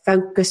 to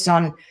focus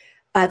on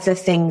other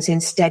things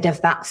instead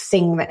of that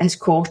thing that has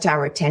caught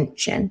our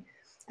attention.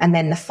 And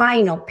then the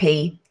final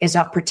P is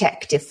our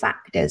protective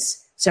factors.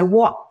 So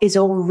what is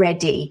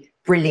already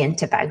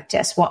brilliant about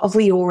us? What have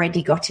we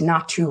already got in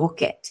our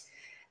toolkit,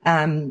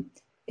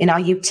 in our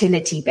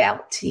utility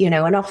belt?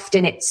 And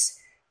often it's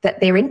that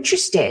they're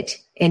interested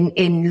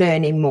in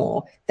learning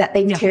more, that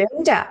they've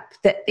turned up,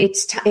 that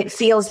it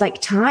feels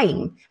like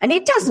time. And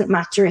it doesn't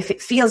matter if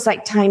it feels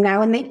like time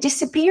now and they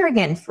disappear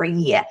again for a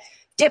year.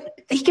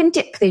 They can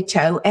dip their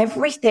toe.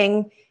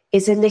 Everything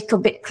is a little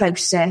bit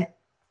closer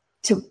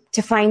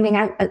to finding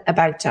out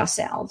about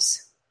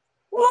ourselves.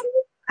 Well,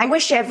 I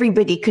wish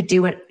everybody could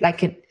do it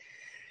like a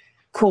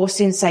course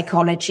in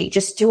psychology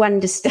just to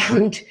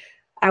understand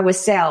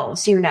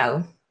ourselves,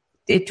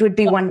 It would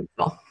be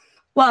wonderful.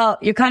 Well,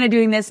 you're kind of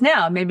doing this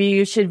now. Maybe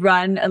you should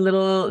run a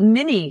little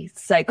mini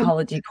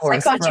psychology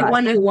course. Psychology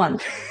 101.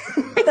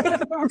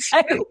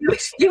 Right.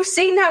 You've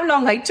seen how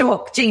long I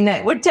talk, Gina.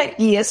 It would take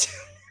years.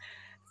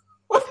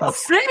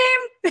 Same.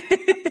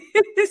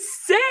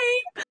 Same.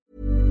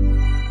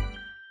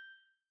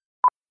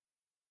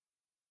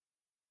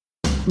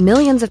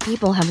 Millions of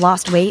people have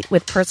lost weight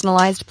with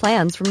personalized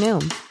plans from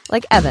Noom.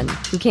 Like Evan,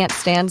 who can't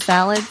stand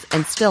salads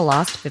and still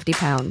lost 50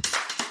 pounds.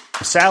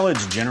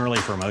 Salads generally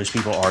for most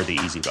people are the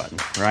easy button,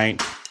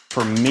 right?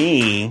 For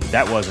me,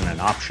 that wasn't an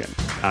option.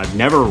 I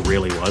never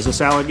really was a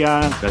salad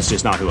guy. That's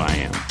just not who I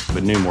am.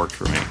 But Noom worked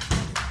for me.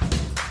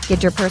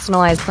 Get your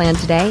personalized plan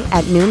today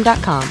at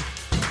Noom.com.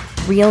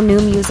 Real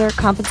Noom user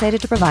compensated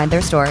to provide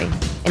their story.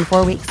 In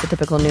 4 weeks, the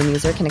typical Noom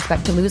user can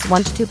expect to lose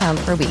 1 to 2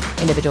 pounds per week.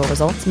 Individual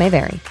results may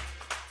vary.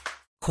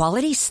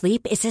 Quality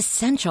sleep is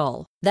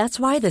essential. That's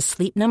why the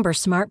Sleep Number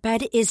Smart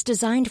Bed is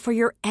designed for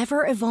your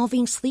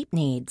ever-evolving sleep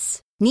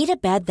needs. Need a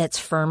bed that's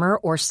firmer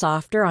or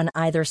softer on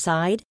either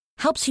side?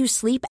 Helps you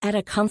sleep at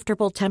a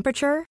comfortable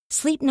temperature?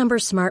 Sleep Number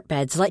Smart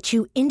Beds let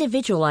you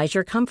individualize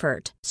your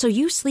comfort, so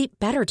you sleep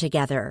better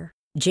together.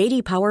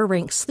 J.D. Power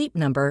ranks Sleep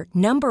Number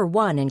number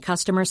 1 in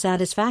customer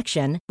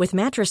satisfaction with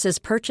mattresses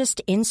purchased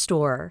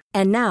in-store.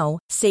 And now,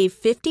 save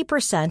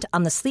 50%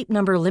 on the Sleep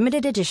Number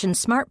Limited Edition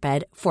Smart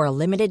Bed for a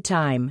limited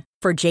time.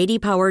 For J.D.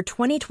 Power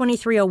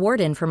 2023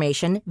 award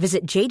information,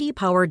 visit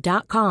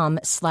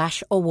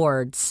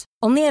jdpower.com/awards.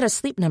 Only at a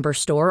Sleep Number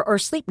store or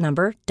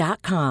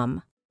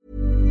sleepnumber.com.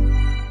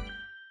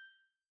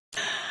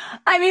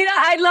 I mean,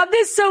 I love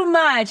this so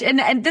much.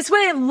 And this is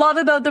what I love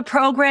about the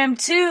program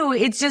too.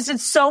 It's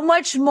so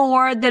much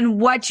more than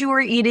what you are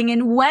eating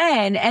and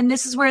when. And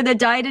this is where the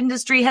diet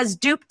industry has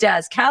duped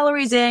us.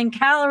 Calories in,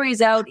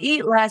 calories out,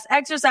 eat less,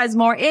 exercise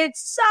more.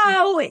 It's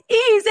so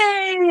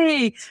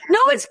easy. No,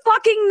 it's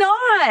fucking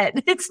not.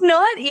 It's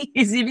not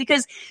easy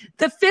because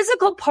the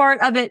physical part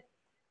of it,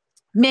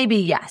 maybe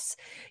yes.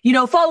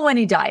 Follow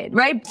any diet,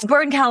 right?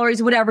 Burn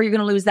calories, whatever, you're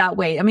going to lose that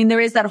weight. I mean, there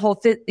is that whole,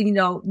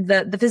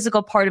 the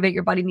physical part of it,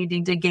 your body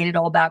needing to gain it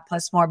all back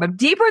plus more. But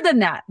deeper than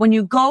that, when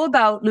you go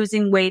about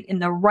losing weight in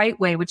the right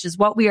way, which is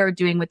what we are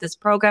doing with this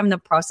program, the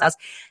process,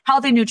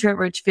 healthy,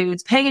 nutrient-rich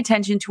foods, paying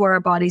attention to our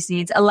body's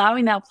needs,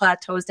 allowing that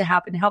plateaus to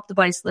happen, help the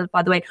body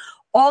solidify the weight,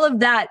 all of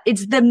that,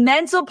 it's the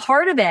mental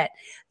part of it.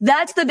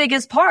 That's the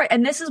biggest part.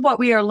 And this is what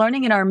we are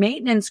learning in our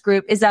maintenance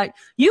group is that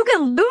you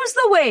can lose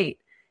the weight.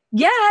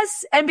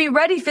 Yes, and be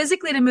ready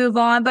physically to move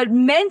on, but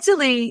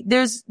mentally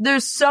there's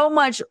so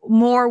much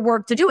more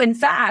work to do. In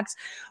fact,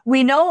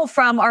 we know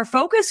from our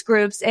focus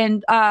groups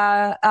and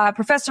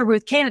Professor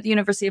Ruth Kane at the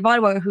University of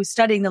Ottawa, who's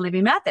studying the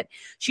Living Method,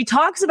 she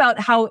talks about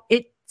how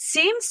it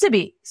seems to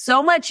be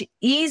so much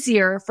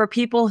easier for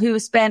people who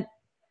spent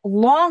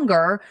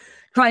longer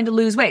trying to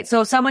lose weight.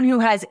 So someone who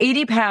has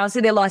 80 pounds,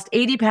 say they lost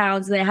 80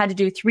 pounds and they had to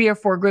do 3 or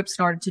 4 groups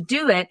in order to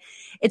do it.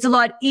 It's a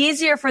lot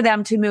easier for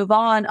them to move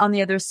on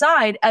the other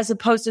side, as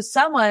opposed to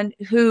someone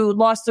who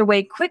lost their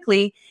weight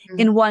quickly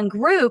in one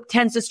group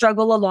tends to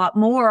struggle a lot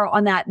more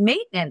on that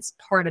maintenance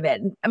part of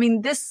it. I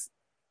mean,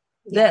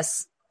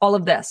 all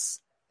of this.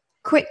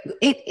 Quick.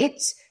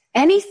 It's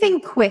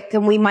anything quick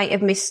and we might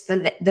have missed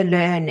the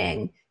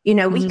learning.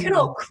 We can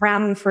all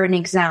cram for an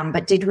exam,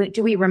 but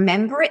do we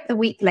remember it the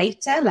week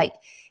later? Like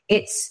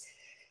it's,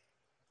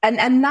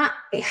 and that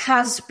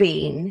has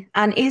been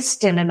and is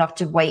still a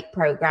lot of weight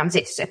programs.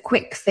 It's a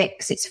quick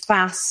fix, it's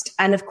fast,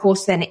 and of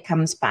course then it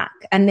comes back.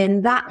 And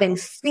then that then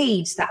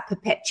feeds that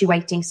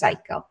perpetuating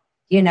cycle.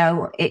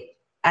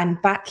 I'm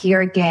back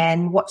here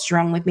again. What's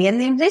wrong with me?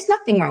 And then there's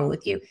nothing wrong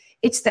with you.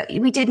 It's that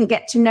we didn't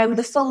get to know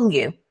the full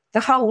you,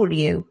 the whole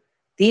you,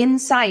 the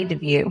inside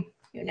of you,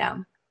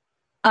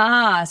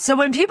 So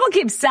when people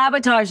keep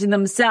sabotaging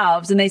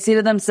themselves and they say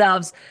to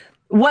themselves,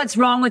 what's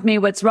wrong with me?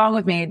 What's wrong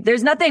with me?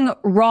 There's nothing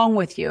wrong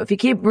with you. If you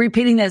keep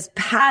repeating this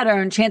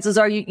pattern, chances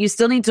are you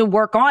still need to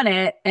work on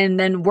it and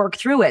then work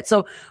through it.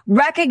 So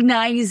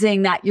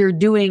recognizing that you're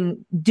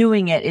doing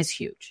it is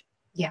huge.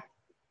 Yeah.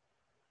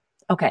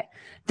 Okay.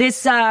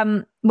 This,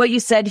 what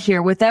you said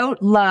here,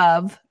 without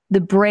love,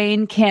 the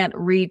brain can't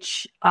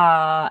reach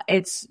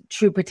its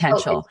true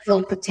potential.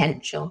 Full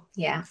potential.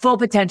 Yeah. Full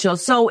potential.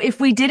 So if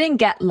we didn't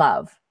get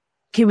love,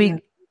 can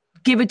we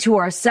give it to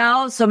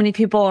ourselves. So many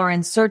people are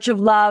in search of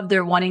love.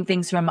 They're wanting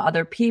things from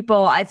other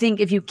people. I think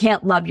if you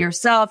can't love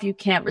yourself, you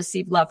can't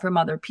receive love from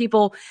other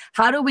people.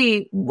 How do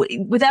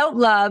without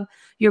love,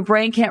 your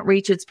brain can't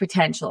reach its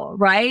potential,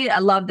 right? I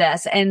love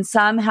this. And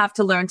some have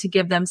to learn to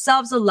give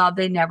themselves a love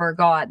they never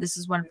got. This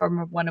is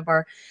from one of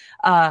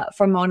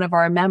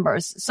our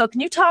members. So can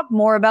you talk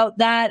more about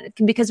that?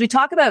 Because we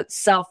talk about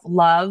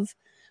self-love.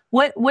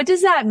 What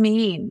does that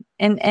mean?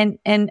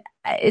 And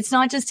it's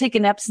not just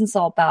taking Epsom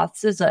salt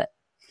baths, is it?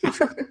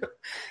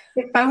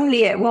 If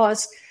only it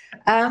was.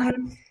 Our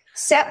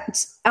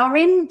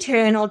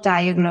internal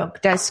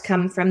dialogue does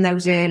come from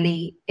those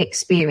early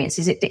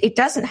experiences. It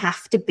doesn't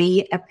have to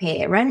be a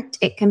parent.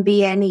 It can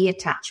be any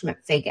attachment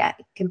figure.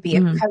 It can be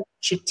a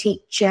coach, a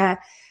teacher,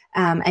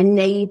 a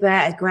neighbor,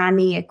 a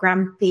granny, a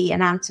grampy,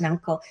 an aunt and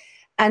uncle.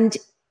 And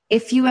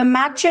if you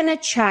imagine a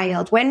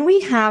child, when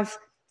we have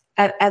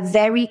a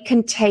very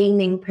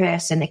containing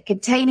person. A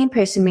containing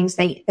person means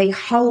they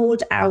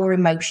hold our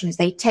emotions.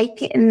 They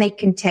take it and they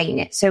contain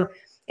it. So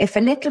if a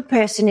little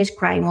person is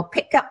crying, we'll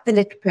pick up the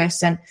little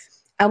person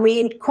and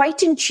we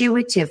quite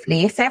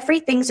intuitively, if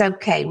everything's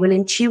okay, we'll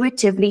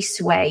intuitively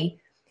sway.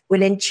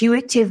 We'll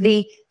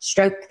intuitively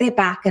stroke their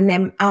back and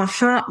then our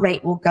heart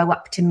rate will go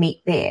up to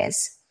meet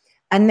theirs.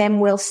 And then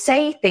we'll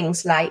say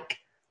things like,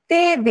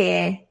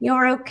 there,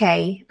 you're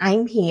okay.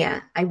 I'm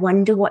here. I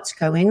wonder what's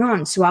going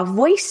on. So our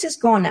voice has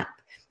gone up.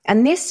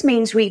 And this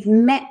means we've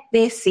met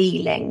their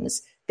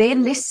feelings. They're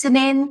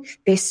listening,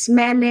 they're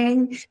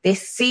smelling, they're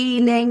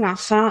feeling our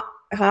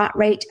heart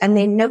rate, and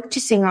they're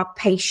noticing our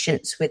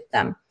patience with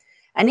them.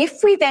 And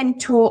if we then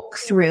talk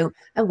through,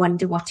 I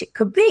wonder what it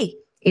could be.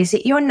 Is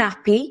it your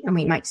nappy? And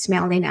we might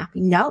smell their nappy.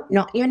 No,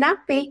 not your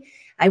nappy.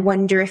 I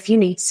wonder if you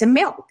need some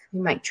milk. We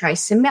might try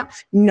some milk.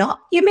 Not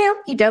your milk.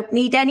 You don't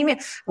need any milk.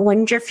 I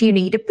wonder if you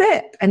need a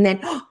burp. And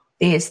then,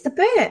 there's the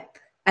burp.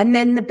 And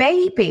then the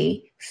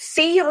baby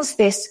feels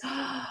this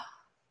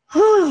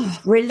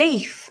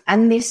relief.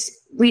 And this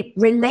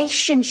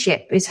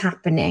relationship is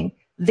happening.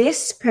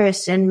 This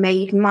person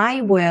made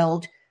my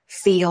world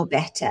feel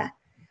better.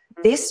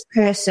 This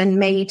person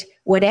made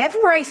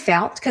whatever I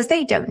felt, because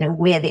they don't know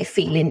where they're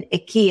feeling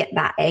icky at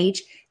that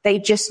age. They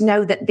just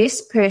know that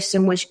this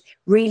person was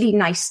really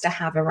nice to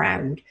have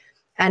around.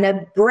 And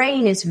a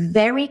brain is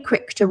very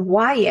quick to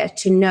wire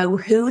to know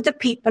who the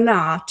people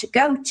are to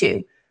go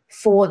to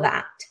for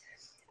that.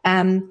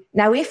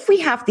 Now, if we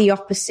have the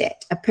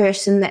opposite, a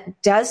person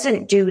that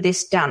doesn't do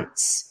this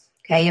dance,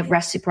 okay, of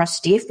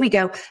reciprocity, if we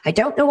go, I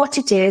don't know what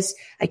it is,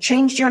 I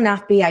changed your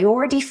nappy, I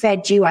already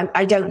fed you,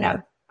 I don't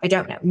know.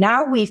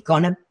 Now we've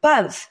gone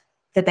above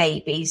the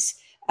baby's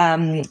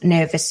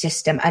nervous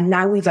system, and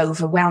now we've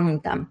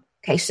overwhelmed them.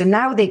 Okay, so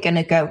now they're going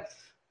to go,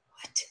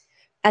 what?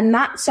 And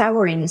that's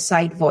our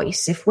inside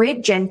voice. If we're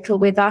gentle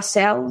with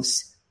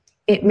ourselves,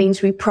 it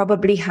means we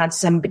probably had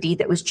somebody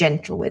that was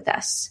gentle with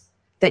us,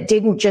 that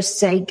didn't just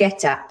say,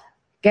 get up.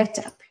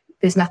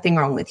 There's nothing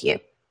wrong with you.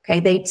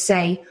 Okay, they'd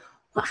say,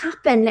 what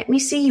happened? Let me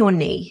see your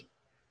knee.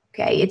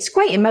 Okay, it's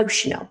quite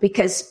emotional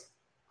because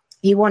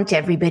you want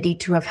everybody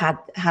to have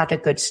had a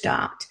good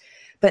start.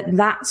 But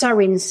that's our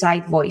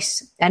inside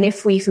voice. And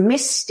if we've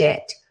missed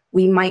it,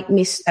 we might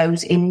miss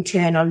those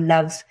internal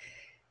love,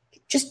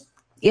 just,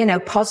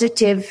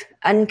 positive,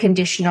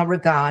 unconditional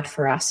regard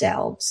for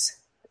ourselves.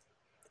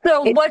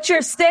 So what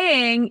you're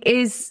saying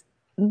is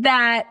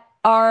that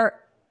our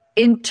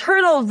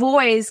internal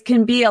voice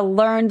can be a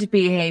learned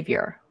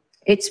behavior.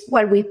 It's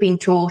what we've been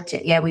taught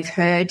it. Yeah, we've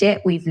heard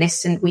it, we've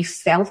listened, we've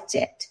felt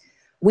it.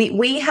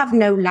 We have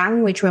no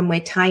language when we're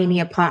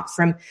tiny apart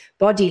from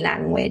body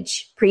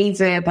language,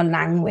 pre-verbal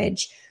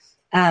language.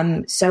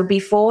 So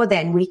before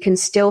then, we can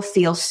still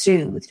feel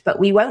soothed, but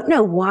we won't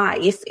know why.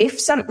 If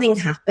something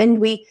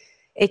happened,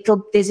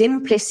 there's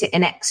implicit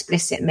and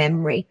explicit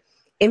memory.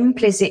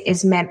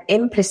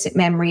 Implicit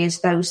memory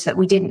is those that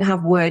we didn't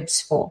have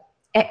words for.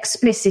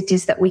 Explicit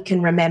is that we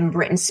can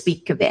remember it and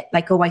speak of it.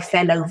 Like, I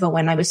fell over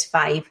when I was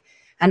 5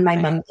 and my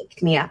mum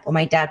picked me up or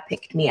my dad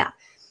picked me up.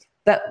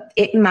 But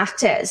it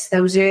matters.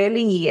 Those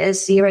early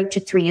years, 0 to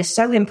 3, are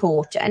so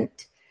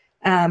important.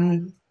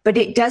 But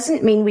it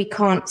doesn't mean we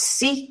can't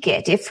seek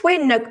it. If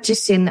we're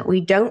noticing that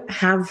we don't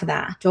have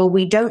that, or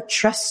we don't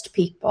trust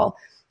people,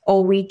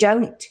 or we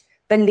don't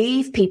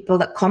believe people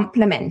that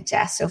compliment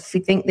us, or if we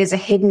think there's a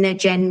hidden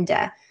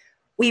agenda,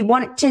 we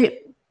want to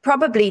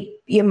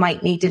you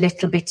might need a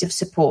little bit of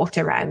support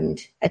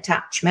around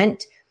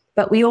attachment,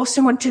 but we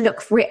also want to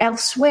look for it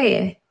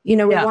elsewhere. We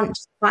want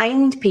to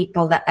find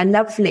people that are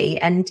lovely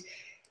and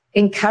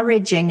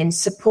encouraging and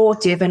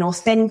supportive and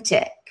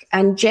authentic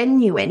and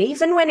genuine,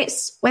 even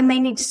when they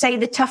need to say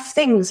the tough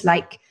things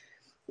like,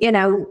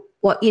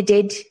 what you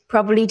did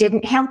probably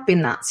didn't help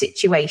in that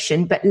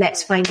situation, but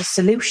let's find a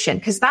solution,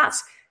 because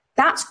that's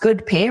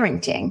good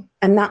parenting.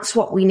 And that's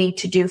what we need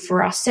to do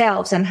for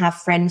ourselves and have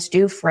friends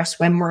do for us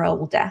when we're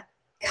older.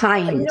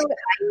 Kind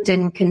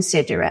and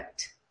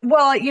considerate.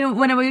 Well,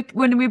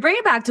 when we bring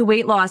it back to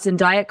weight loss and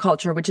diet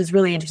culture, which is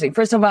really interesting.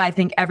 First of all, I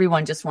think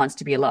everyone just wants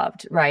to be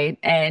loved, right?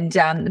 And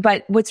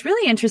but what's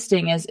really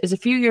interesting is a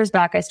few years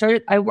back,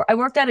 I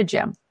worked at a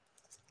gym,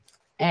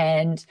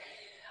 And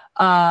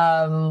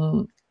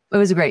it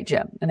was a great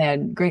gym and they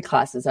had great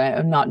classes.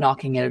 I'm not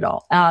knocking it at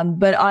all.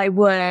 But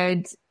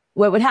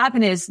what would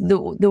happen is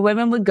the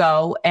women would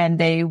go and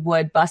they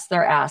would bust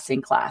their ass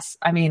in class.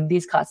 I mean,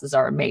 these classes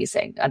are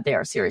amazing. They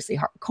are seriously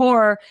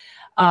hardcore,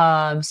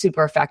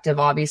 super effective,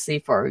 obviously,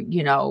 for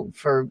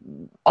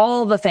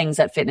all the things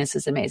that fitness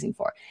is amazing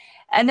for.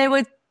 And they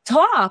would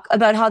talk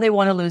about how they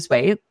want to lose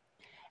weight.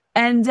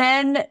 And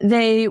then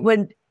they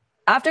would,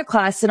 after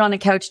class, sit on a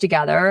couch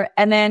together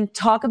and then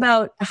talk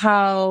about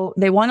how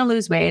they want to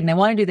lose weight and they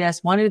want to do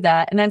this, want to do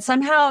that. And then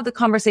somehow the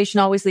conversation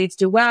always leads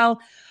to, well,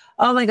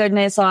 oh my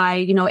goodness, I,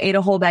 ate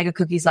a whole bag of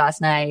cookies last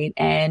night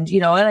and,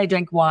 and I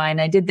drank wine.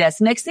 I did this.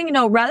 Next thing you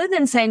know, rather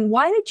than saying,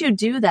 why did you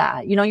do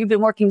that? You've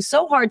been working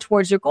so hard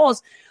towards your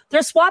goals.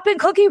 They're swapping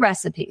cookie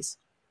recipes.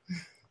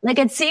 Like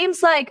it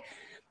seems like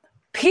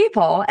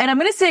people, and I'm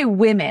going to say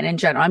women in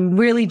general, I'm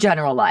really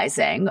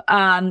generalizing,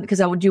 because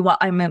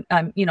I'm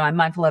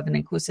mindful of an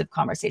inclusive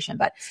conversation,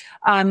 but,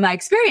 my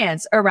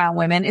experience around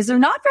women is they're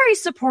not very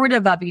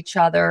supportive of each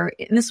other.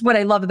 And this is what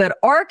I love about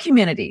our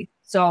community.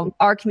 So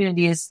our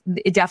community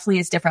it definitely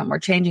is different. We're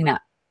changing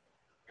that.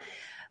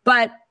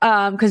 But,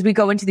 cause we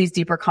go into these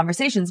deeper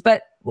conversations,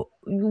 but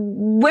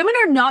women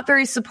are not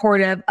very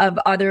supportive of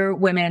other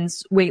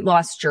women's weight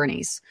loss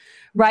journeys,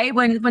 right?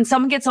 When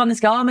someone gets on the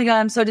scale, oh my God,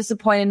 I'm so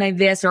disappointed in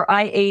this, or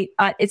I ate,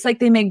 it's like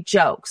they make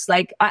jokes.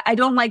 Like I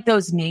don't like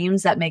those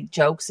memes that make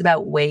jokes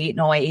about weight.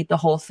 No, I ate the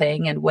whole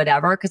thing and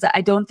whatever. Cause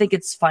I don't think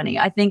it's funny.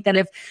 I think that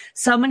if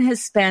someone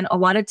has spent a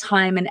lot of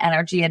time and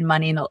energy and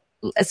money, and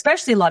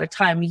especially a lot of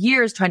time,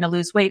 years trying to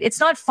lose weight, it's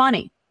not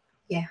funny.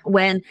 Yeah.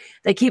 When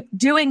they keep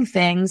doing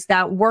things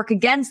that work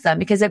against them,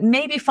 because it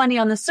may be funny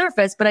on the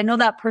surface, but I know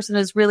that person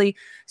is really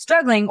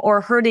struggling or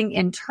hurting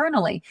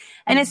internally.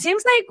 And it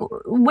seems like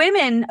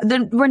women,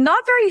 we're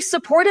not very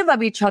supportive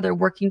of each other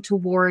working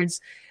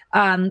towards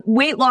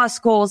weight loss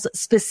goals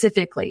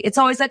specifically. It's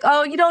always like,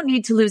 oh, you don't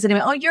need to lose any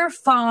weight. Oh, you're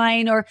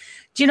fine. Or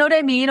do you know what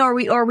I mean?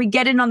 Or we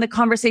get in on the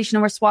conversation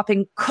and we're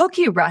swapping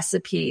cookie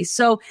recipes.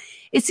 So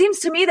it seems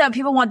to me that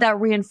people want that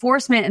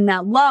reinforcement and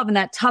that love and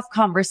that tough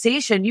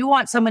conversation. You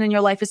want someone in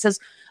your life that says,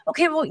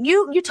 okay, well,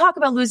 you talk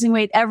about losing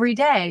weight every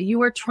day.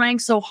 You are trying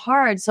so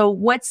hard. So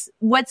what's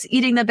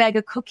eating the bag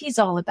of cookies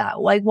all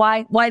about? Like,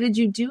 why did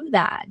you do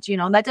that?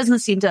 That doesn't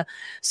seem to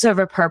serve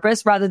a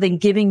purpose rather than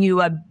giving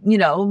you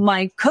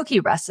my cookie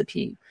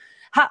recipe.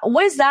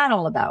 What is that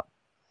all about?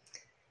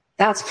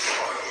 That's,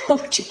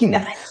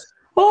 Gina.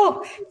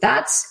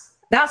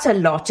 That's a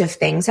lot of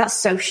things. That's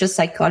social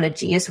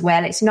psychology as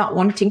well. It's not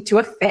wanting to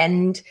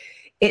offend.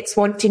 It's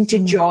wanting to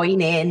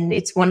join in.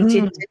 It's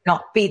wanting to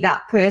not be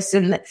that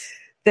person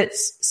that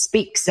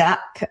speaks up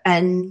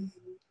and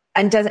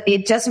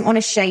it doesn't want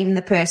to shame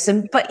the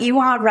person. But you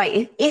are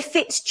right. If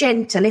it's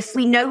gentle, if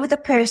we know the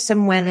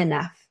person well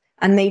enough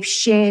and they've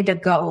shared a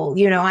goal,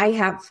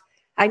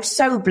 I'm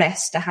so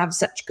blessed to have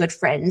such good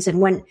friends.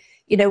 And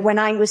when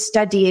I was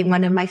studying,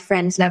 one of my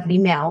friends, lovely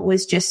Mel,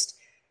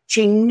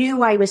 she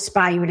knew I was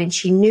spiraling.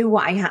 She knew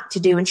what I had to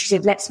do. And she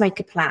said, let's make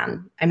a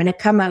plan. I'm going to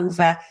come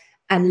over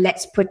and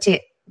let's put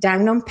it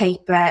down on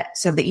paper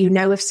so that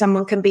if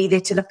someone can be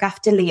there to look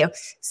after Leo.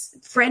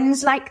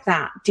 Friends like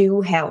that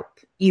do help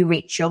you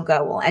reach your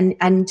goal. And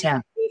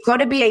you've got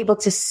to be able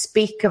to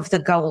speak of the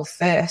goal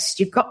first.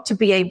 You've got to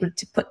be able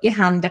to put your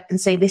hand up and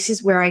say, this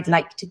is where I'd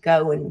like to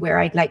go and where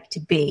I'd like to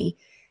be.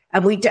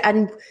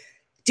 And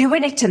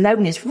doing it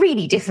alone is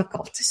really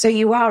difficult. So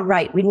you are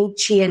right. We need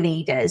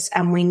cheerleaders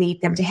and we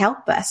need them to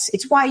help us.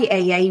 It's why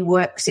AA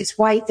works. It's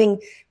why I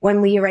think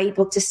when we are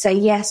able to say,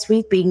 yes,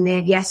 we've been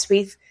there. Yes,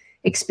 we've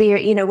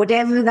experienced,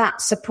 whatever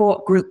that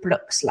support group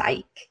looks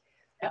like,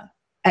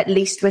 at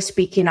least we're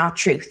speaking our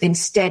truth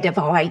instead of,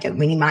 oh, I don't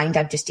really mind.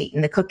 I've just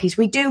eaten the cookies.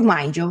 We do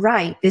mind. You're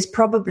right. There's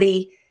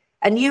probably,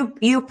 and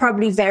you're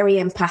probably very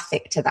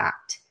empathic to that.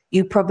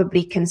 You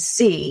probably can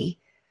see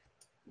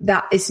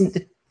that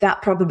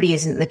probably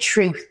isn't the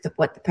truth of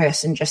what the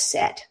person just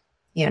said.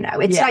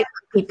 It's like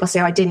people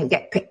say, I didn't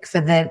get picked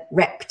for the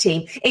rep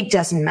team. It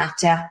doesn't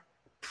matter.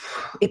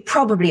 It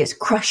probably has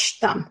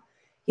crushed them.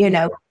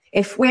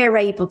 If we're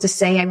able to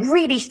say, I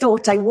really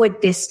thought I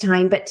would this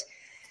time, but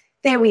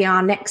there we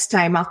are. Next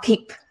time I'll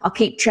keep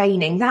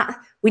training. That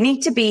we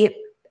need to be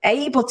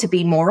able to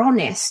be more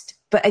honest.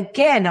 But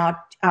again,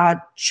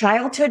 our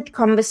childhood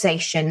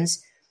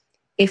conversations,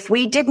 if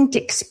we didn't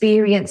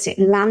experience it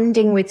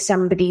landing with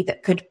somebody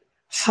that could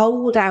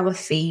hold our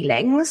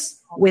feelings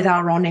with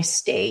our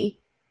honesty,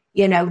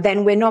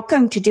 then we're not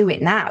going to do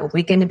it now.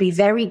 We're going to be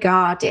very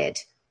guarded.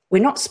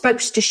 We're not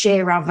supposed to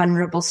share our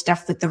vulnerable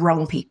stuff with the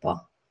wrong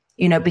people,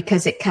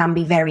 because it can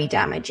be very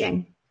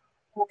damaging.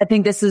 I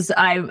think this is,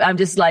 I'm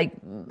just like,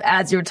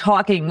 as you're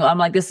talking, I'm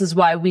like, this is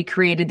why we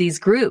created these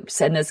groups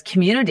and this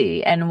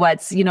community and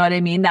what's, you know what I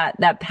mean?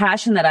 That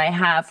passion that I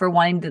have for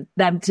wanting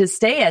them to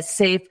stay a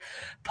safe,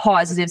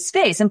 positive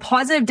space. And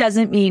positive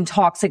doesn't mean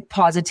toxic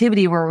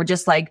positivity where we're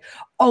just like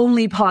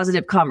only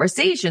positive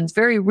conversations,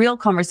 very real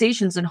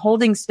conversations and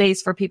holding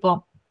space for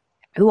people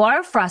who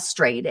are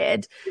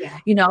frustrated,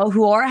 you know,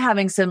 who are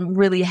having some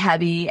really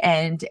heavy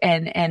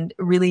and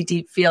really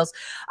deep feels.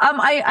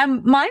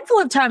 I'm mindful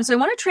of time, so I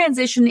want to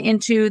transition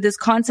into this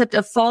concept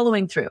of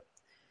following through.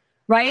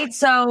 Right.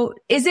 So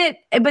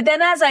but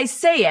then as I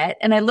say it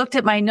and I looked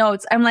at my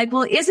notes, I'm like,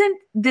 well, isn't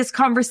this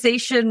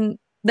conversation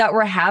that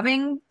we're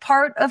having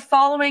part of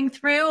following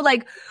through?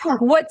 Like,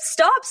 what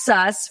stops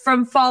us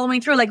from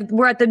following through? Like,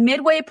 we're at the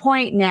midway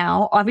point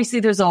now. Obviously,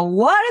 there's a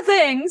lot of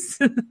things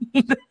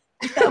that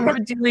we're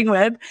dealing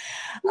with.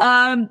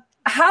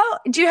 How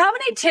do you have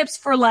any tips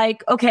for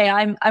like, okay,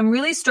 I'm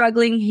really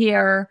struggling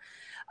here.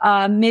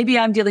 Maybe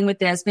I'm dealing with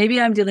this. Maybe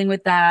I'm dealing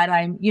with that.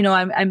 I'm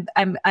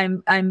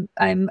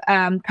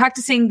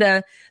practicing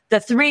the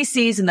 3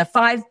 C's and the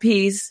 5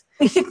 P's,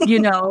 you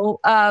know,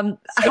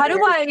 how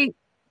do I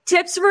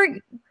tips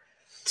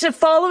to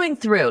following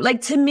through?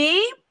 Like, to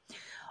me,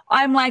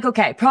 I'm like,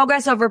 okay,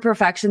 progress over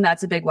perfection.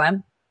 That's a big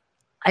one.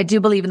 I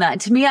do believe in that.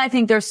 And to me, I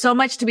think there's so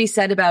much to be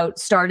said about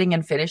starting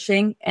and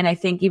finishing. And I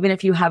think even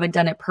if you haven't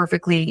done it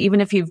perfectly,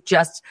 even if you've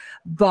just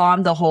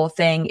bombed the whole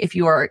thing, if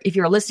you're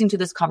listening to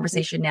this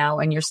conversation now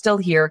and you're still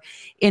here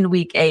in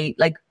week 8,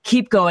 like,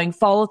 keep going,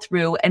 follow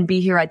through, and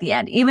be here at the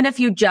end. Even if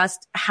you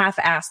just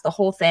half-ass the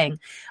whole thing,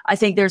 I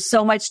think there's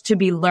so much to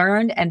be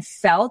learned and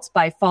felt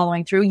by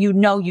following through. You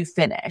know, you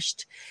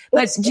finished.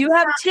 But do you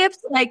have tips?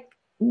 Like,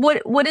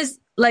 what is,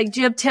 like,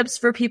 do you have tips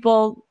for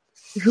people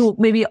who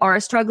maybe are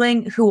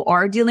struggling, who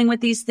are dealing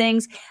with these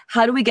things?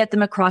 How do we get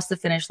them across the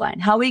finish line?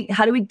 How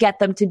do we get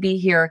them to be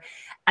here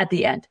at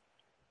the end?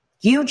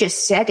 You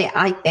just said it,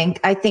 I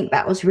think. I think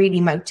that was really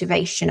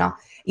motivational.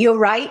 You're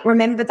right.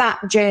 Remember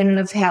that Journal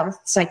of Health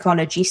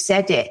Psychology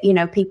said it. You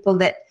know, people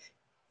that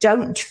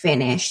don't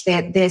finish,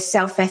 their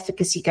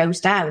self-efficacy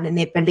goes down and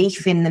their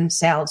belief in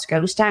themselves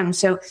goes down.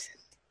 So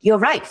you're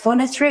right.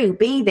 Follow through,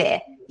 be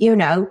there. You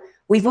know,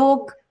 we've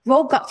all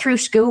got through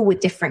school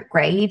with different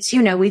grades.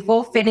 You know, we've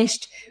all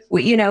finished,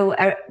 you know,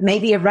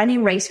 maybe a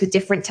running race with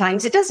different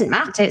times. It doesn't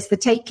matter. It's the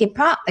taking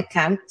part that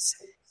counts,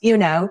 you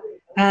know.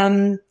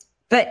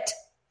 But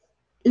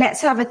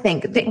let's have a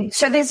think.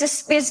 So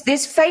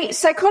there's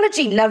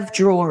psychology love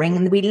drawing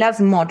and we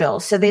love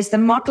models. So there's the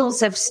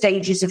models of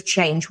stages of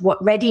change,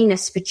 what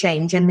readiness for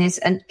change, and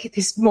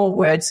there's more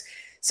words.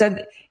 So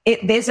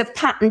there's a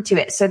pattern to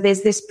it. So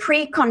there's this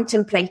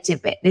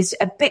pre-contemplative bit. There's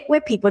a bit where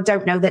people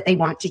don't know that they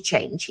want to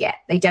change yet.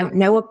 They don't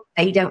know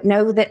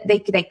that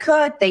they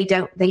could. They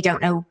don't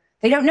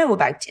know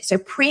about it. So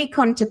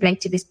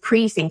pre-contemplative is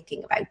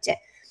pre-thinking about it.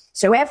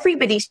 So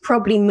everybody's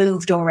probably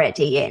moved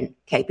already in,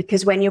 okay?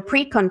 Because when you're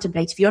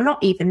pre-contemplative, you're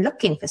not even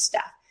looking for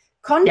stuff.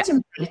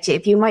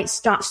 Contemplative, You might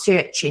start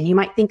searching. You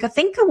might think, I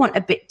want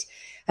a bit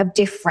of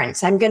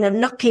difference. I'm going to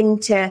look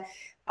into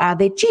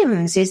the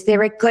gyms. Is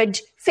there a good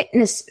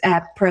fitness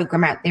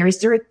program out there? Is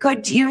there a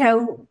good, you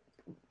know,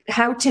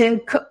 how to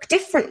cook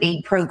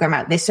differently program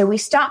out there? So we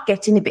start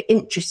getting a bit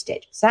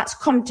interested. So that's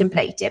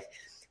contemplative.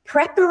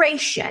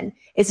 Preparation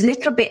is a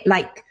little bit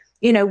like,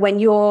 you know, when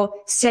you're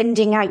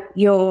sending out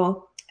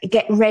your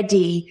get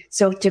ready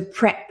sort of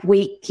prep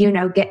week, you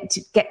know,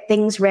 get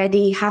things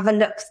ready, have a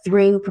look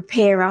through,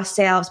 prepare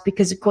ourselves.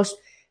 Because of course,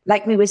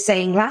 like we were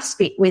saying last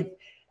week with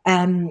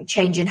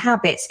changing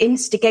habits,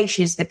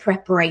 instigation is the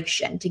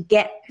preparation to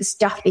get the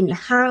stuff in the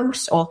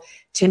house or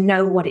to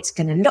know what it's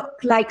going to look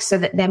like so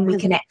that then we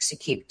can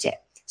execute it.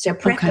 So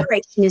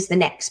preparation is the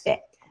next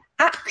bit.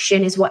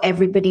 Action is what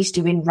everybody's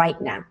doing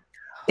right now.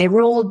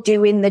 They're all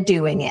doing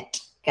it.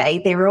 Okay.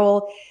 They're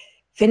all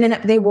filling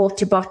up their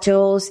water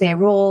bottles.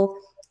 They're all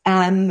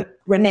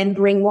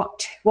remembering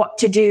what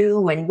to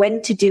do and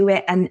when to do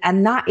it.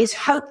 And that is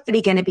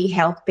hopefully going to be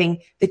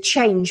helping the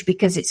change,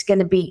 because it's going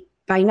to be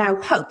by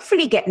now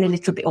hopefully getting a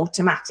little bit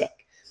automatic.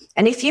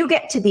 And if you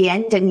get to the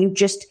end and you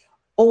just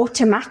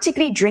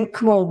automatically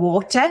drink more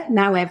water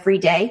now every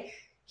day,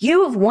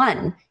 you have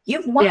won.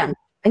 You've won.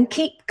 And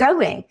keep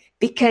going,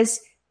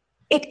 because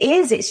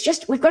it's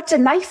just, we've got a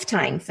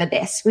lifetime for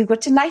this. We've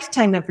got a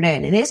lifetime of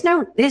learning. There's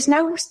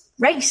no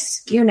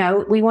race, you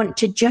know. We want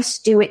to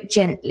just do it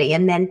gently.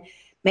 And then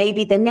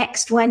maybe the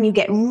next one, you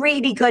get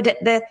really good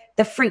at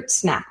the fruit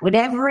snack,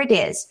 whatever it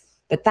is.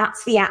 But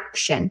that's the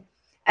action.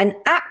 And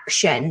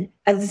action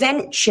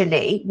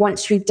eventually,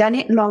 once we've done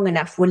it long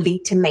enough, will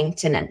lead to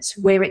maintenance,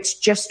 where it's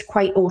just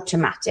quite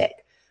automatic,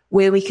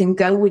 where we can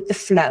go with the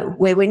flow,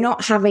 where we're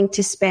not having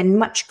to spend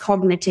much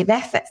cognitive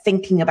effort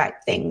thinking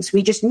about things.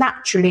 We just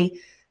naturally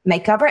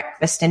make our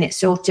breakfast, and it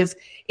sort of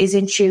is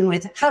in tune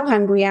with how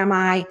hungry am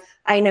I?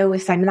 I know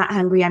if I'm that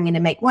hungry, I'm going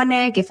to make 1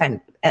 egg. If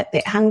I'm a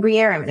bit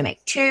hungrier, I'm going to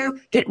make 2.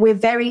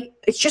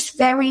 It's just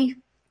very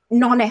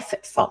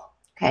non-effortful.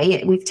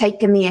 Okay. We've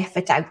taken the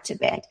effort out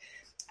of it.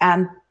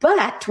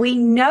 But we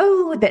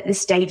know that the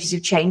stages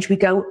of change, we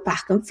go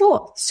back and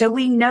forth. So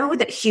we know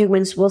that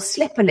humans will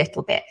slip a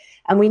little bit,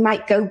 and we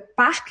might go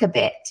back a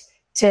bit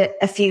to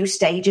a few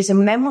stages,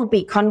 and then we'll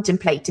be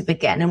contemplative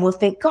again, and we'll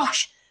think,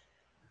 gosh,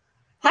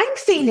 I'm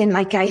feeling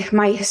like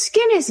my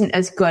skin isn't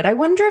as good. I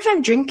wonder if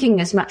I'm drinking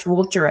as much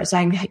water as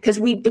because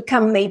we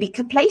become maybe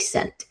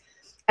complacent.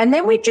 And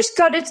then we've just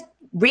got to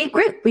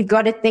regroup. We've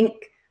got to think,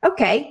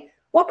 okay,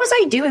 what was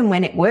I doing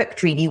when it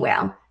worked really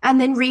well?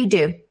 And then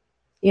redo.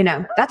 You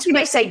know, that's what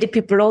I say to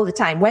people all the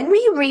time. When were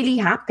you really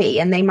happy?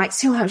 And they might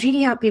say, I was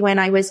really happy when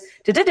I was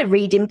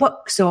reading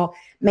books or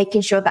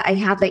making sure that I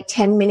had like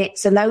 10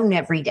 minutes alone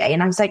every day.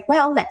 And I was like,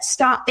 well, let's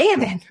start there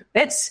then.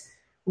 Let's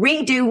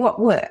redo what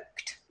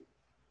worked.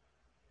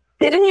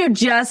 Didn't you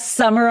just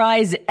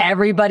summarize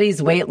everybody's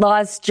weight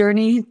loss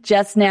journey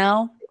just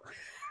now?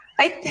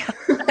 I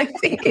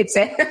think it's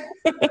it.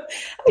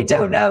 I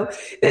don't know.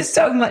 There's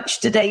so much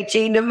today,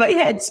 Gina. My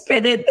head's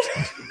spinning.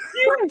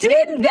 You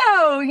did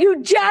though.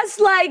 You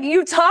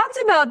talked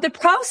about the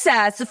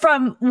process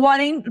from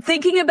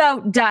thinking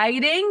about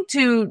dieting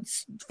to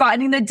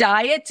finding the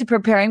diet to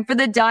preparing for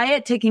the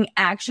diet, taking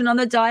action on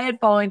the diet,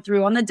 following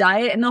through on the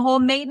diet, and the whole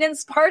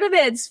maintenance part of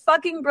it. It's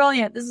fucking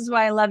brilliant. This is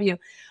why I love you.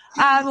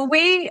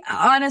 We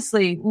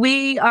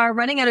are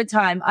running out of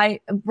time.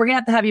 We're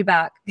going to have you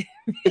back.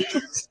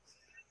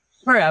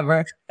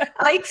 Forever.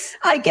 I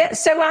get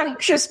so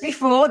anxious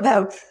before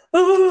though.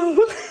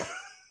 Do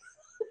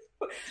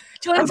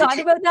you want to talk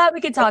about that?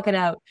 We can talk it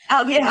out.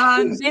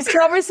 Yeah. These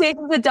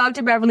conversations with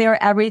Dr. Beverley are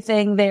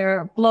everything.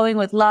 They're flowing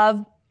with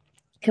love,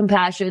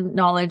 compassion,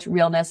 knowledge,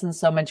 realness, and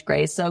so much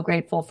grace. So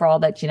grateful for all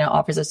that Gina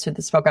offers us through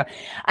this program.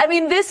 I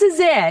mean, this is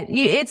it.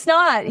 It's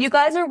not. You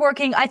guys are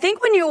working. I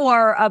think when you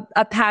are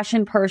a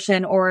passion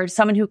person or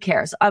someone who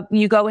cares,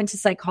 you go into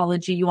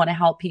psychology, you want to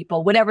help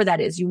people, whatever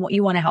that is. You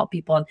want to help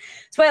people. And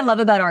that's what I love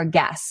about our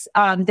guests.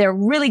 They're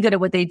really good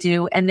at what they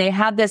do, and they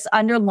have this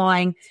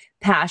underlying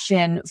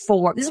passion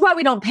for, this is why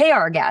we don't pay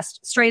our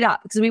guests straight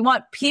up, because we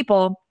want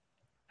people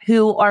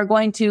who are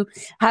going to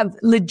have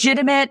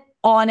legitimate,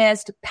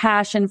 honest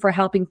passion for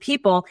helping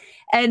people.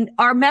 And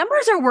our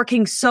members are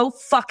working so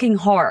fucking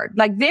hard.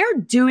 Like, they're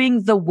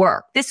doing the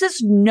work. This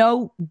is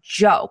no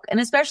joke. And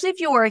especially if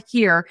you are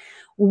here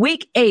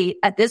week 8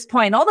 at this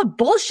point, all the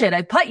bullshit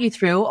I put you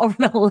through over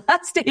the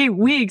last 8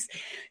 weeks.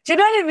 Do you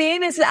know what I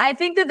mean? I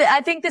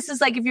think this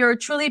is like, if you're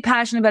truly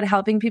passionate about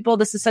helping people,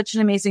 this is such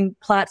an amazing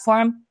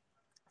platform.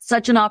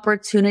 Such an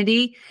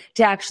opportunity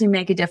to actually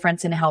make a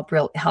difference and help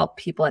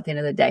people at the end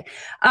of the day.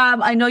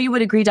 I know you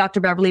would agree, Dr.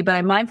 Beverley, but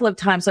I'm mindful of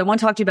time. So I want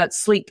to talk to you about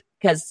sleep,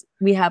 because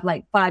we have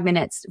like 5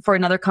 minutes for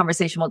another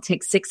conversation. Will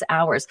take 6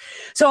 hours.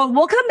 So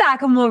we'll come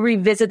back and we'll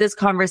revisit this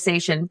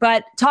conversation,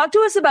 but talk to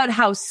us about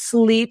how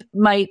sleep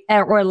might,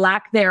 or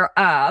lack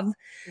thereof,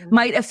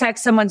 might affect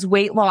someone's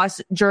weight loss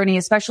journey,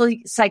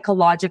 especially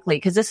psychologically,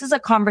 because this is a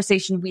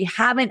conversation we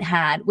haven't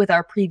had with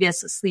our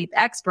previous sleep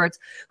experts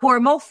who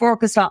are more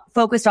focused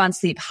on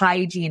sleep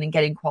hygiene and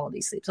getting quality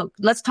sleep. So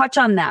let's touch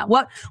on that.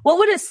 What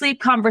would a sleep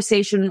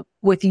conversation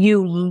with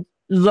you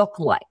look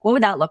like? What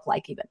would that look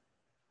like even?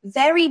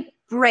 Very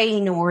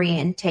brain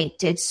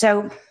orientated.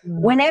 So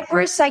whenever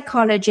a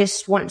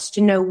psychologist wants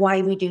to know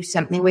why we do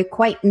something, we're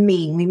quite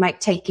mean. We might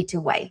take it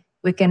away.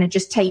 We're going to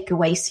just take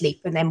away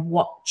sleep and then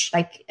watch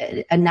like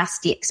a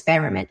nasty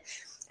experiment.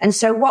 And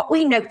so what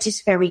we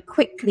notice very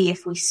quickly,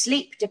 if we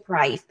sleep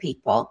deprive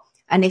people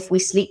and if we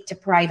sleep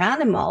deprive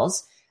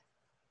animals,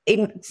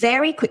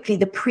 very quickly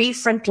the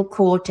prefrontal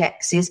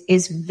cortex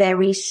is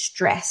very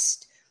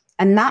stressed.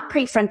 And that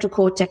prefrontal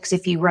cortex,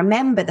 if you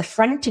remember, the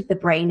front of the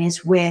brain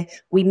is where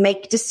we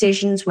make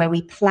decisions, where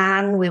we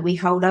plan, where we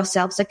hold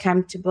ourselves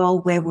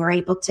accountable, where we're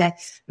able to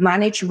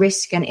manage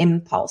risk and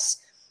impulse.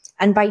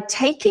 And by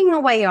taking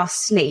away our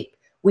sleep,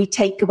 we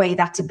take away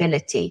that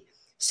ability.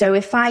 So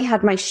if I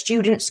had my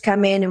students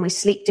come in and we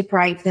sleep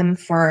deprive them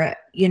for,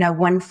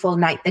 one full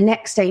night, the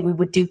next day we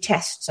would do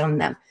tests on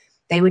them.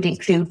 They would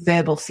include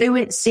verbal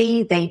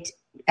fluency. They'd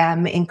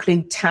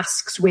include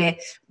tasks where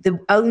the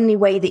only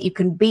way that you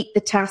can beat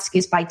the task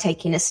is by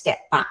taking a step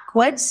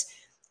backwards.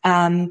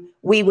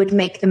 We would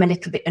make them a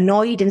little bit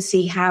annoyed and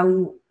see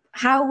how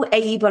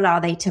able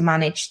are they to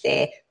manage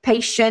their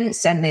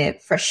patience and their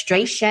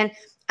frustration.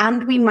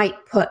 And we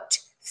might put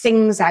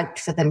things out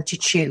for them to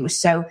choose.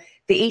 So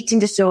the eating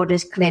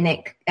disorders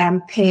clinic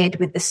paired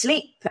with the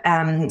sleep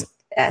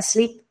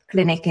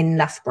clinic in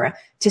Loughborough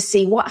to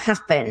see what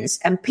happens.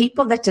 And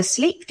people that are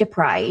sleep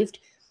deprived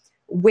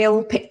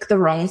will pick the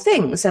wrong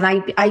things. And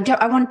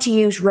I want to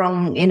use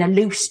wrong in a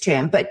loose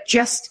term, but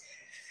just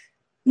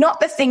not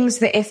the things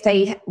that if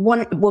they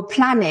were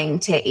planning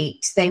to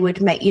eat, they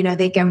would make,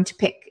 they're going to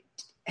pick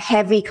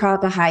heavy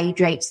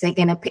carbohydrates. They're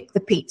going to pick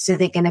the pizza.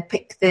 They're going to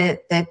pick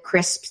the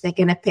crisps. They're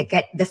going to pick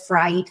the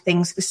fried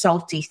things, the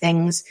salty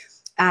things,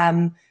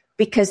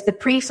 because the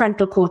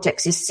prefrontal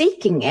cortex is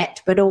seeking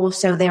it, but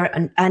also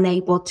they're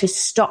unable to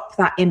stop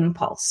that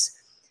impulse.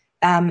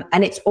 And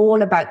it's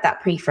all about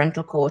that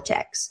prefrontal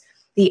cortex.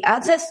 The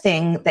other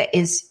thing that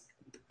is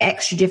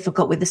extra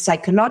difficult with the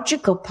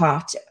psychological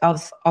part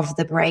of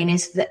the brain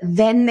is that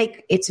then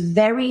it's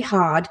very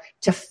hard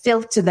to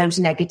filter those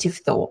negative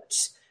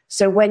thoughts.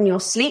 So when you're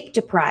sleep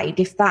deprived,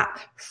 if that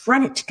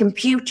front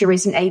computer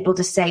isn't able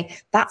to say,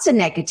 that's a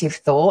negative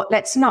thought,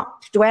 let's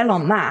not dwell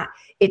on that.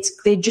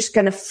 They're just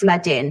going to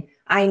flood in.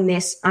 I'm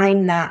this,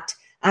 I'm that,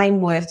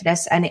 I'm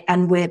worthless.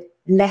 And we're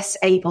less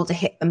able to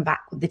hit them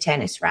back with the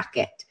tennis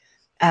racket.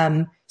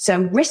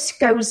 So risk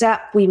goes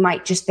up. We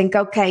might just think,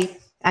 okay,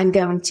 I'm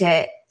going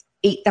to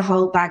eat the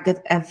whole bag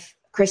of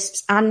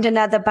crisps and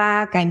another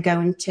bag. I'm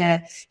going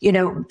to,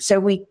 so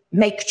we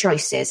make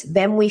choices.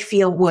 Then we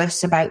feel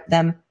worse about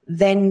them.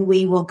 Then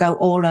we will go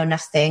all or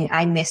nothing.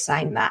 I'm this,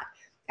 I'm that.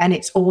 And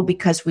it's all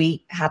because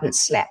we hadn't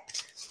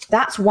slept.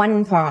 That's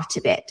one part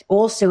of it.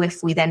 Also,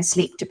 if we then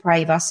sleep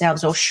deprive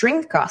ourselves or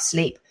shrink our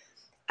sleep,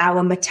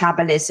 our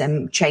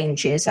metabolism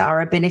changes.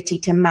 Our ability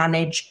to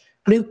manage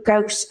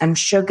glucose and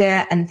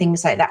sugar and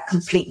things like that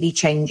completely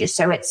changes.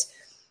 So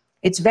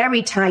it's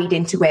very tied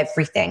into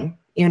everything.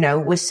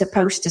 We're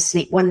supposed to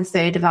sleep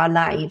 1/3 of our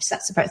lives.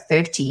 That's about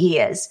 30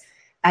 years.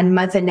 And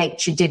Mother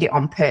Nature did it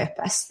on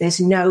purpose. There's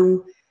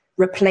no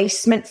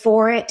replacement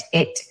for it.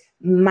 It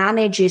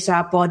manages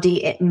our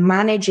body. It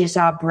manages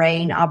our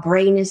brain. Our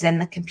brain is then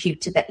the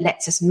computer that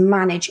lets us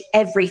manage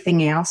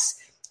everything else.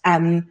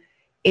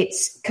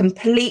 It's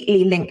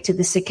completely linked to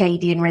the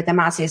circadian rhythm,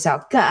 as is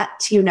our gut,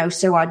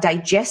 so our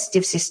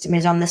digestive system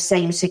is on the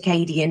same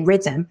circadian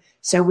rhythm.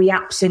 So we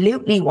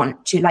absolutely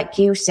want to, like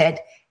you said,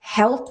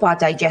 help our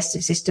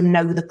digestive system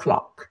know the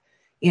clock,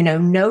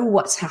 know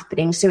what's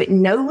happening. So it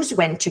knows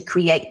when to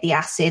create the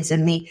acids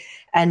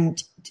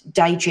and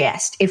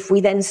digest. If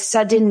we then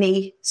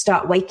suddenly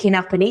start waking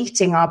up and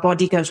eating, our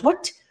body goes,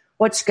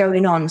 what's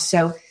going on?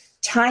 So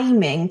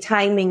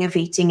timing of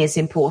eating is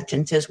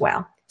important as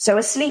well. So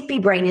a sleepy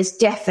brain is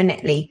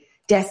definitely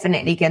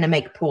going to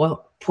make poor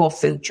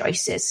food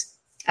choices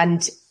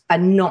and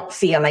not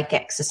feel like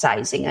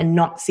exercising and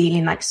not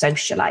feeling like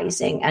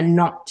socializing and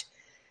not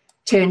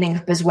turning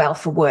up as well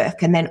for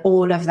work. And then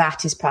all of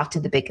that is part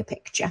of the bigger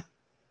picture.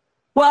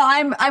 Well,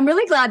 I'm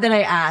really glad that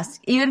I asked,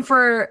 even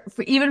for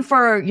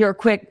your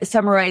quick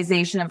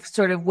summarization of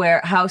sort of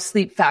how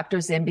sleep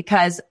factors in,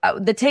 because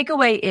the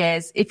takeaway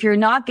is if you're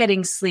not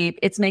getting sleep,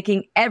 it's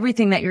making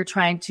everything that you're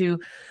trying to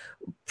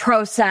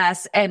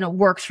process and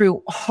work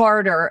through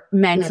harder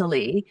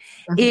mentally.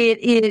 Mm-hmm.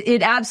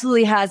 It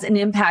absolutely has an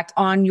impact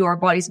on your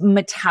body's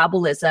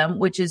metabolism,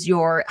 which is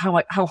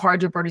how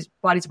hard your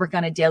body's work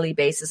on a daily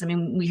basis. I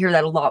mean, we hear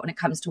that a lot when it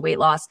comes to weight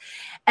loss.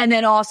 And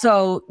then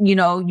also,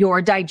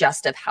 your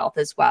digestive health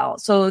as well.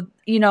 So,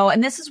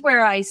 and this is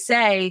where I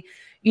say,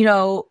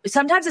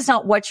 sometimes it's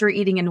not what you're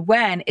eating and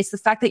when, it's the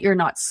fact that you're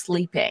not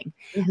sleeping.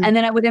 Mm-hmm. And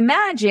then I would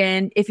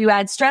imagine if you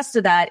add stress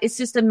to that, it's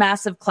just a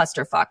massive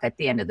clusterfuck at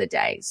the end of the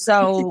day.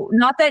 So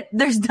not that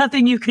there's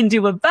nothing you can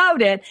do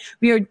about it.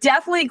 We are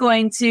definitely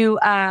going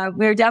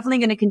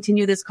to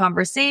continue this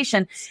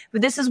conversation,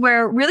 but this is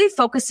where really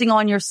focusing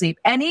on your sleep,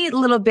 any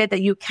little bit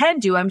that you can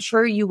do, I'm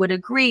sure you would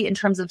agree in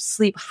terms of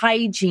sleep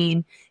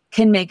hygiene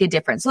can make a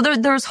difference. So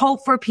there's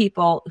hope for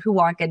people who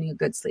aren't getting a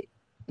good sleep.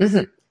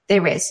 Mm-hmm.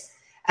 There is.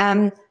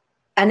 And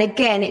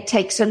again, it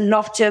takes a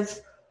lot of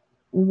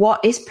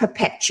what is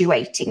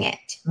perpetuating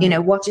it,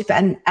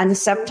 and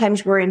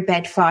sometimes we're in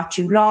bed far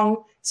too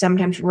long.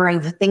 Sometimes we're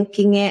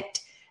overthinking it.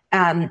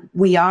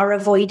 We are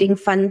avoiding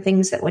fun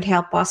things that would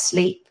help our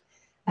sleep.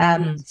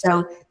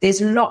 So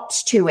there's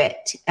lots to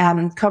it.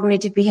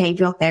 Cognitive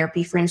behavioral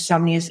therapy for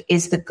insomnia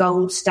is the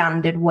gold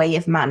standard way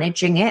of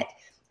managing it.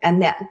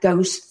 And that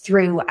goes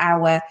through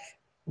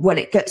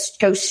it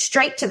goes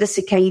straight to the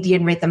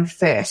circadian rhythm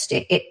first.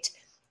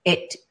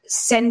 It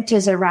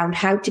centers around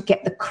how to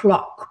get the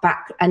clock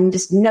back and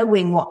just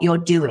knowing what you're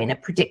doing, a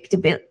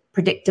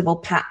predictable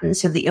pattern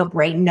so that your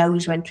brain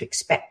knows when to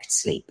expect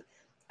sleep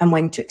and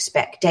when to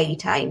expect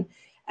daytime.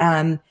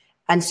 And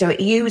so it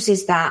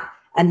uses that.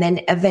 And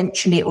then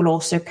eventually it will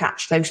also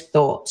catch those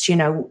thoughts,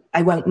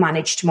 I won't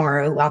manage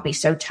tomorrow. I'll be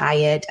so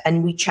tired.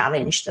 And we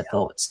challenge the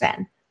thoughts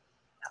then.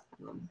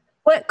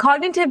 What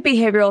cognitive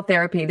behavioral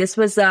therapy? This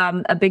was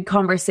a big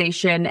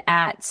conversation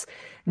at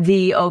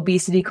the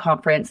obesity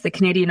conference, the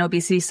Canadian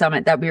Obesity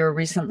Summit that we were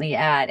recently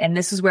at. And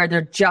this is where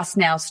they're just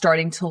now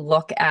starting to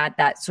look at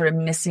that sort of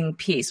missing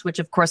piece, which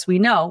of course we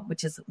know,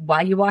 which is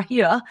why you are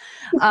here.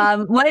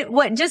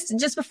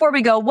 Just before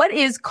we go, what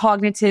is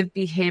cognitive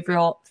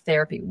behavioral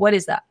therapy? What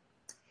is that?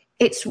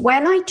 It's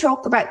when I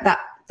talk about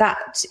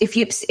that if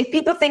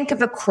people think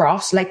of a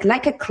cross,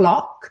 like a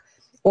clock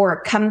or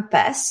a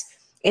compass,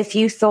 if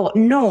you thought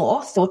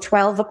north or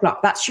 12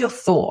 o'clock, that's your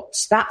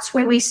thoughts. That's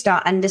where we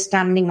start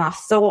understanding our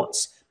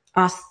thoughts,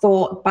 our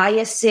thought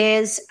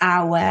biases,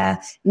 our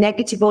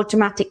negative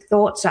automatic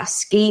thoughts, our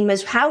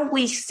schemas, how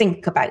we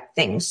think about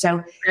things.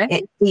 So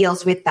It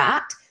deals with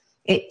that.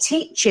 It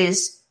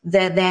teaches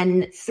the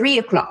then 3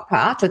 o'clock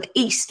part or the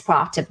east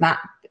part of that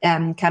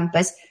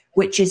compass,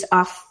 which is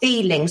our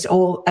feelings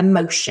or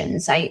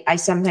emotions. I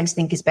sometimes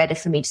think it's better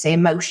for me to say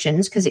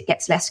emotions because it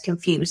gets less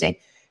confusing.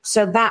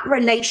 So that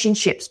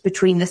relationships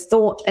between the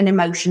thought and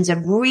emotions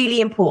are really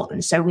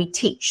important. So we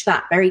teach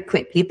that very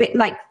quickly, a bit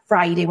like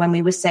Friday when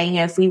we were saying,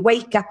 if we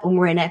wake up and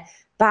we're in a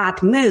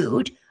bad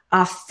mood,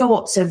 our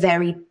thoughts are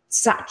very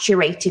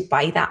saturated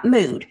by that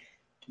mood.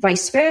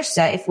 Vice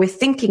versa, if we're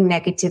thinking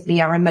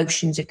negatively, our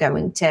emotions are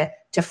going to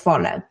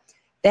follow.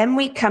 Then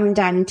we come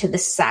down to the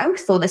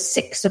south or the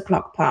 6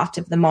 o'clock part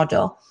of the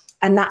model,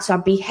 and that's our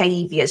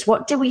behaviors.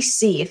 What do we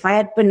see? If I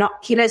had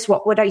binoculars,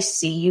 what would I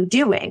see you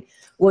doing?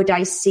 Would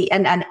I see,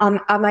 and am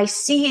I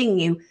seeing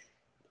you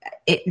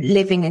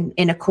living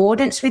in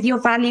accordance with your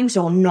values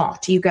or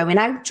not? Are you going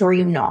out or are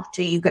you not?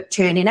 Are you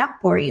turning up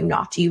or are you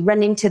not? Are you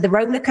running to the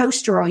roller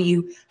coaster or are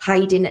you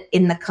hiding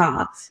in the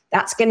car?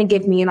 That's going to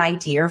give me an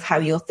idea of how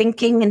you're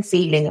thinking and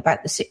feeling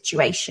about the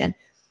situation.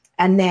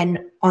 And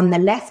then on the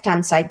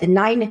left-hand side, the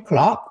 9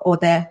 o'clock or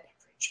the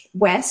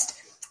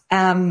west,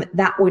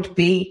 that would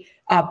be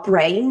our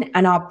brain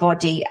and our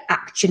body,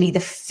 actually the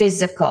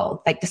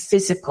physical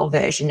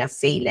version of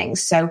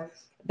feelings. So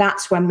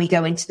that's when we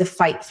go into the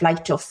fight,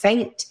 flight, or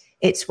faint.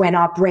 It's when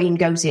our brain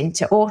goes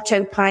into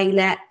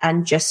autopilot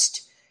and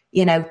just,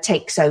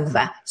 takes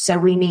over. So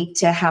we need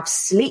to have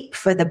sleep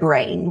for the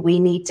brain. We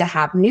need to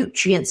have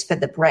nutrients for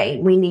the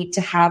brain. We need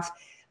to have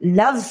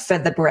love for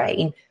the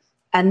brain.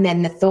 And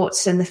then the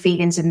thoughts and the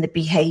feelings and the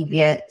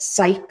behavior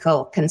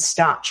cycle can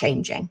start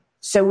changing.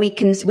 So we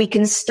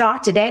can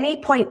start at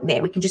any point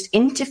there. We can just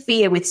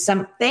interfere with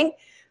something.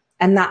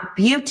 And that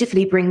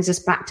beautifully brings us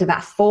back to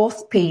that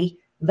fourth P.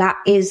 That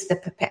is the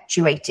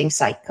perpetuating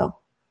cycle.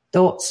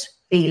 Thoughts,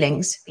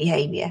 feelings,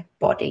 behavior,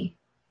 body.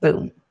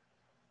 Boom.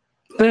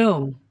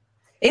 Boom.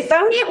 If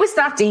only it was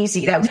that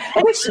easy, though.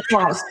 I wish it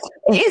was.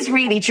 It is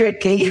really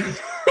tricky.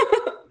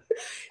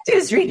 It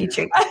is really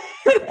tricky.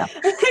 Yeah.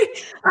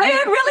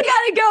 I really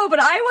got to go, but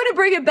I want to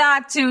bring it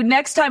back to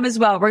next time as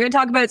well. We're going to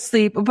talk about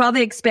sleep. We'll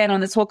probably expand on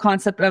this whole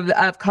concept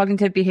of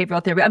cognitive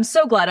behavioral therapy. I'm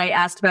so glad I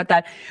asked about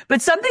that.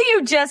 But something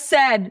you just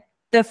said,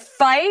 the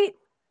fight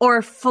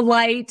or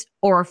flight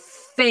or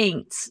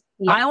faint.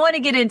 Yeah. I want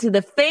to get into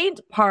the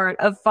faint part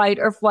of fight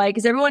or flight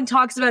because everyone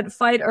talks about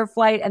fight or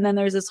flight and then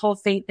there's this whole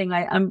faint thing.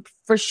 I'm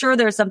for sure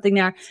there's something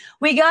there.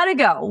 We got to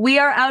go. We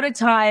are out of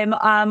time.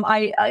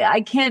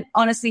 I can't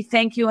honestly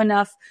thank you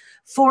enough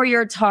for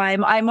your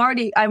time. I'm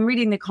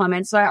reading the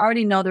comments, so I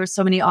already know there's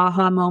so many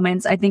aha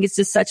moments. I think it's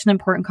just such an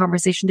important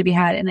conversation to be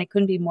had, and I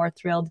couldn't be more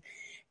thrilled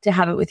to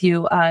have it with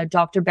you,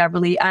 Dr.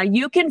 Beverley.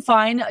 You can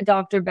find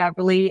Dr.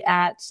 Beverley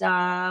at,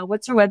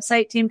 what's her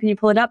website, team? Can you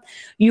pull it up?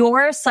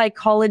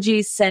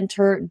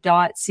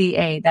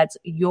 YourPsychologyCenter.ca. That's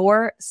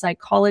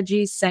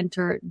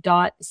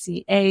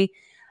YourPsychologyCenter.ca,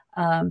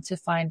 to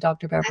find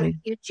Dr. Beverley.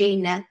 Thank you,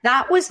 Gina.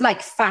 That was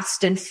like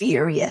fast and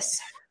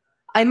furious.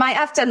 I might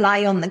have to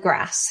lie on the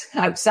grass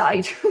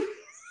outside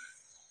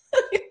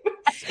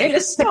in a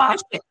star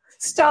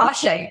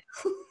shape.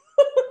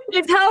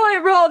 It's how I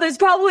roll. There's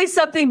probably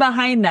something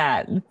behind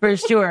that for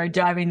sure,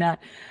 driving that.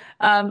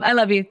 I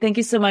love you. Thank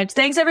you so much.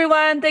 Thanks,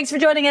 everyone. Thanks for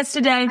joining us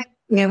today. Thank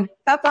you.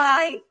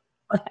 Bye-bye.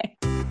 Bye.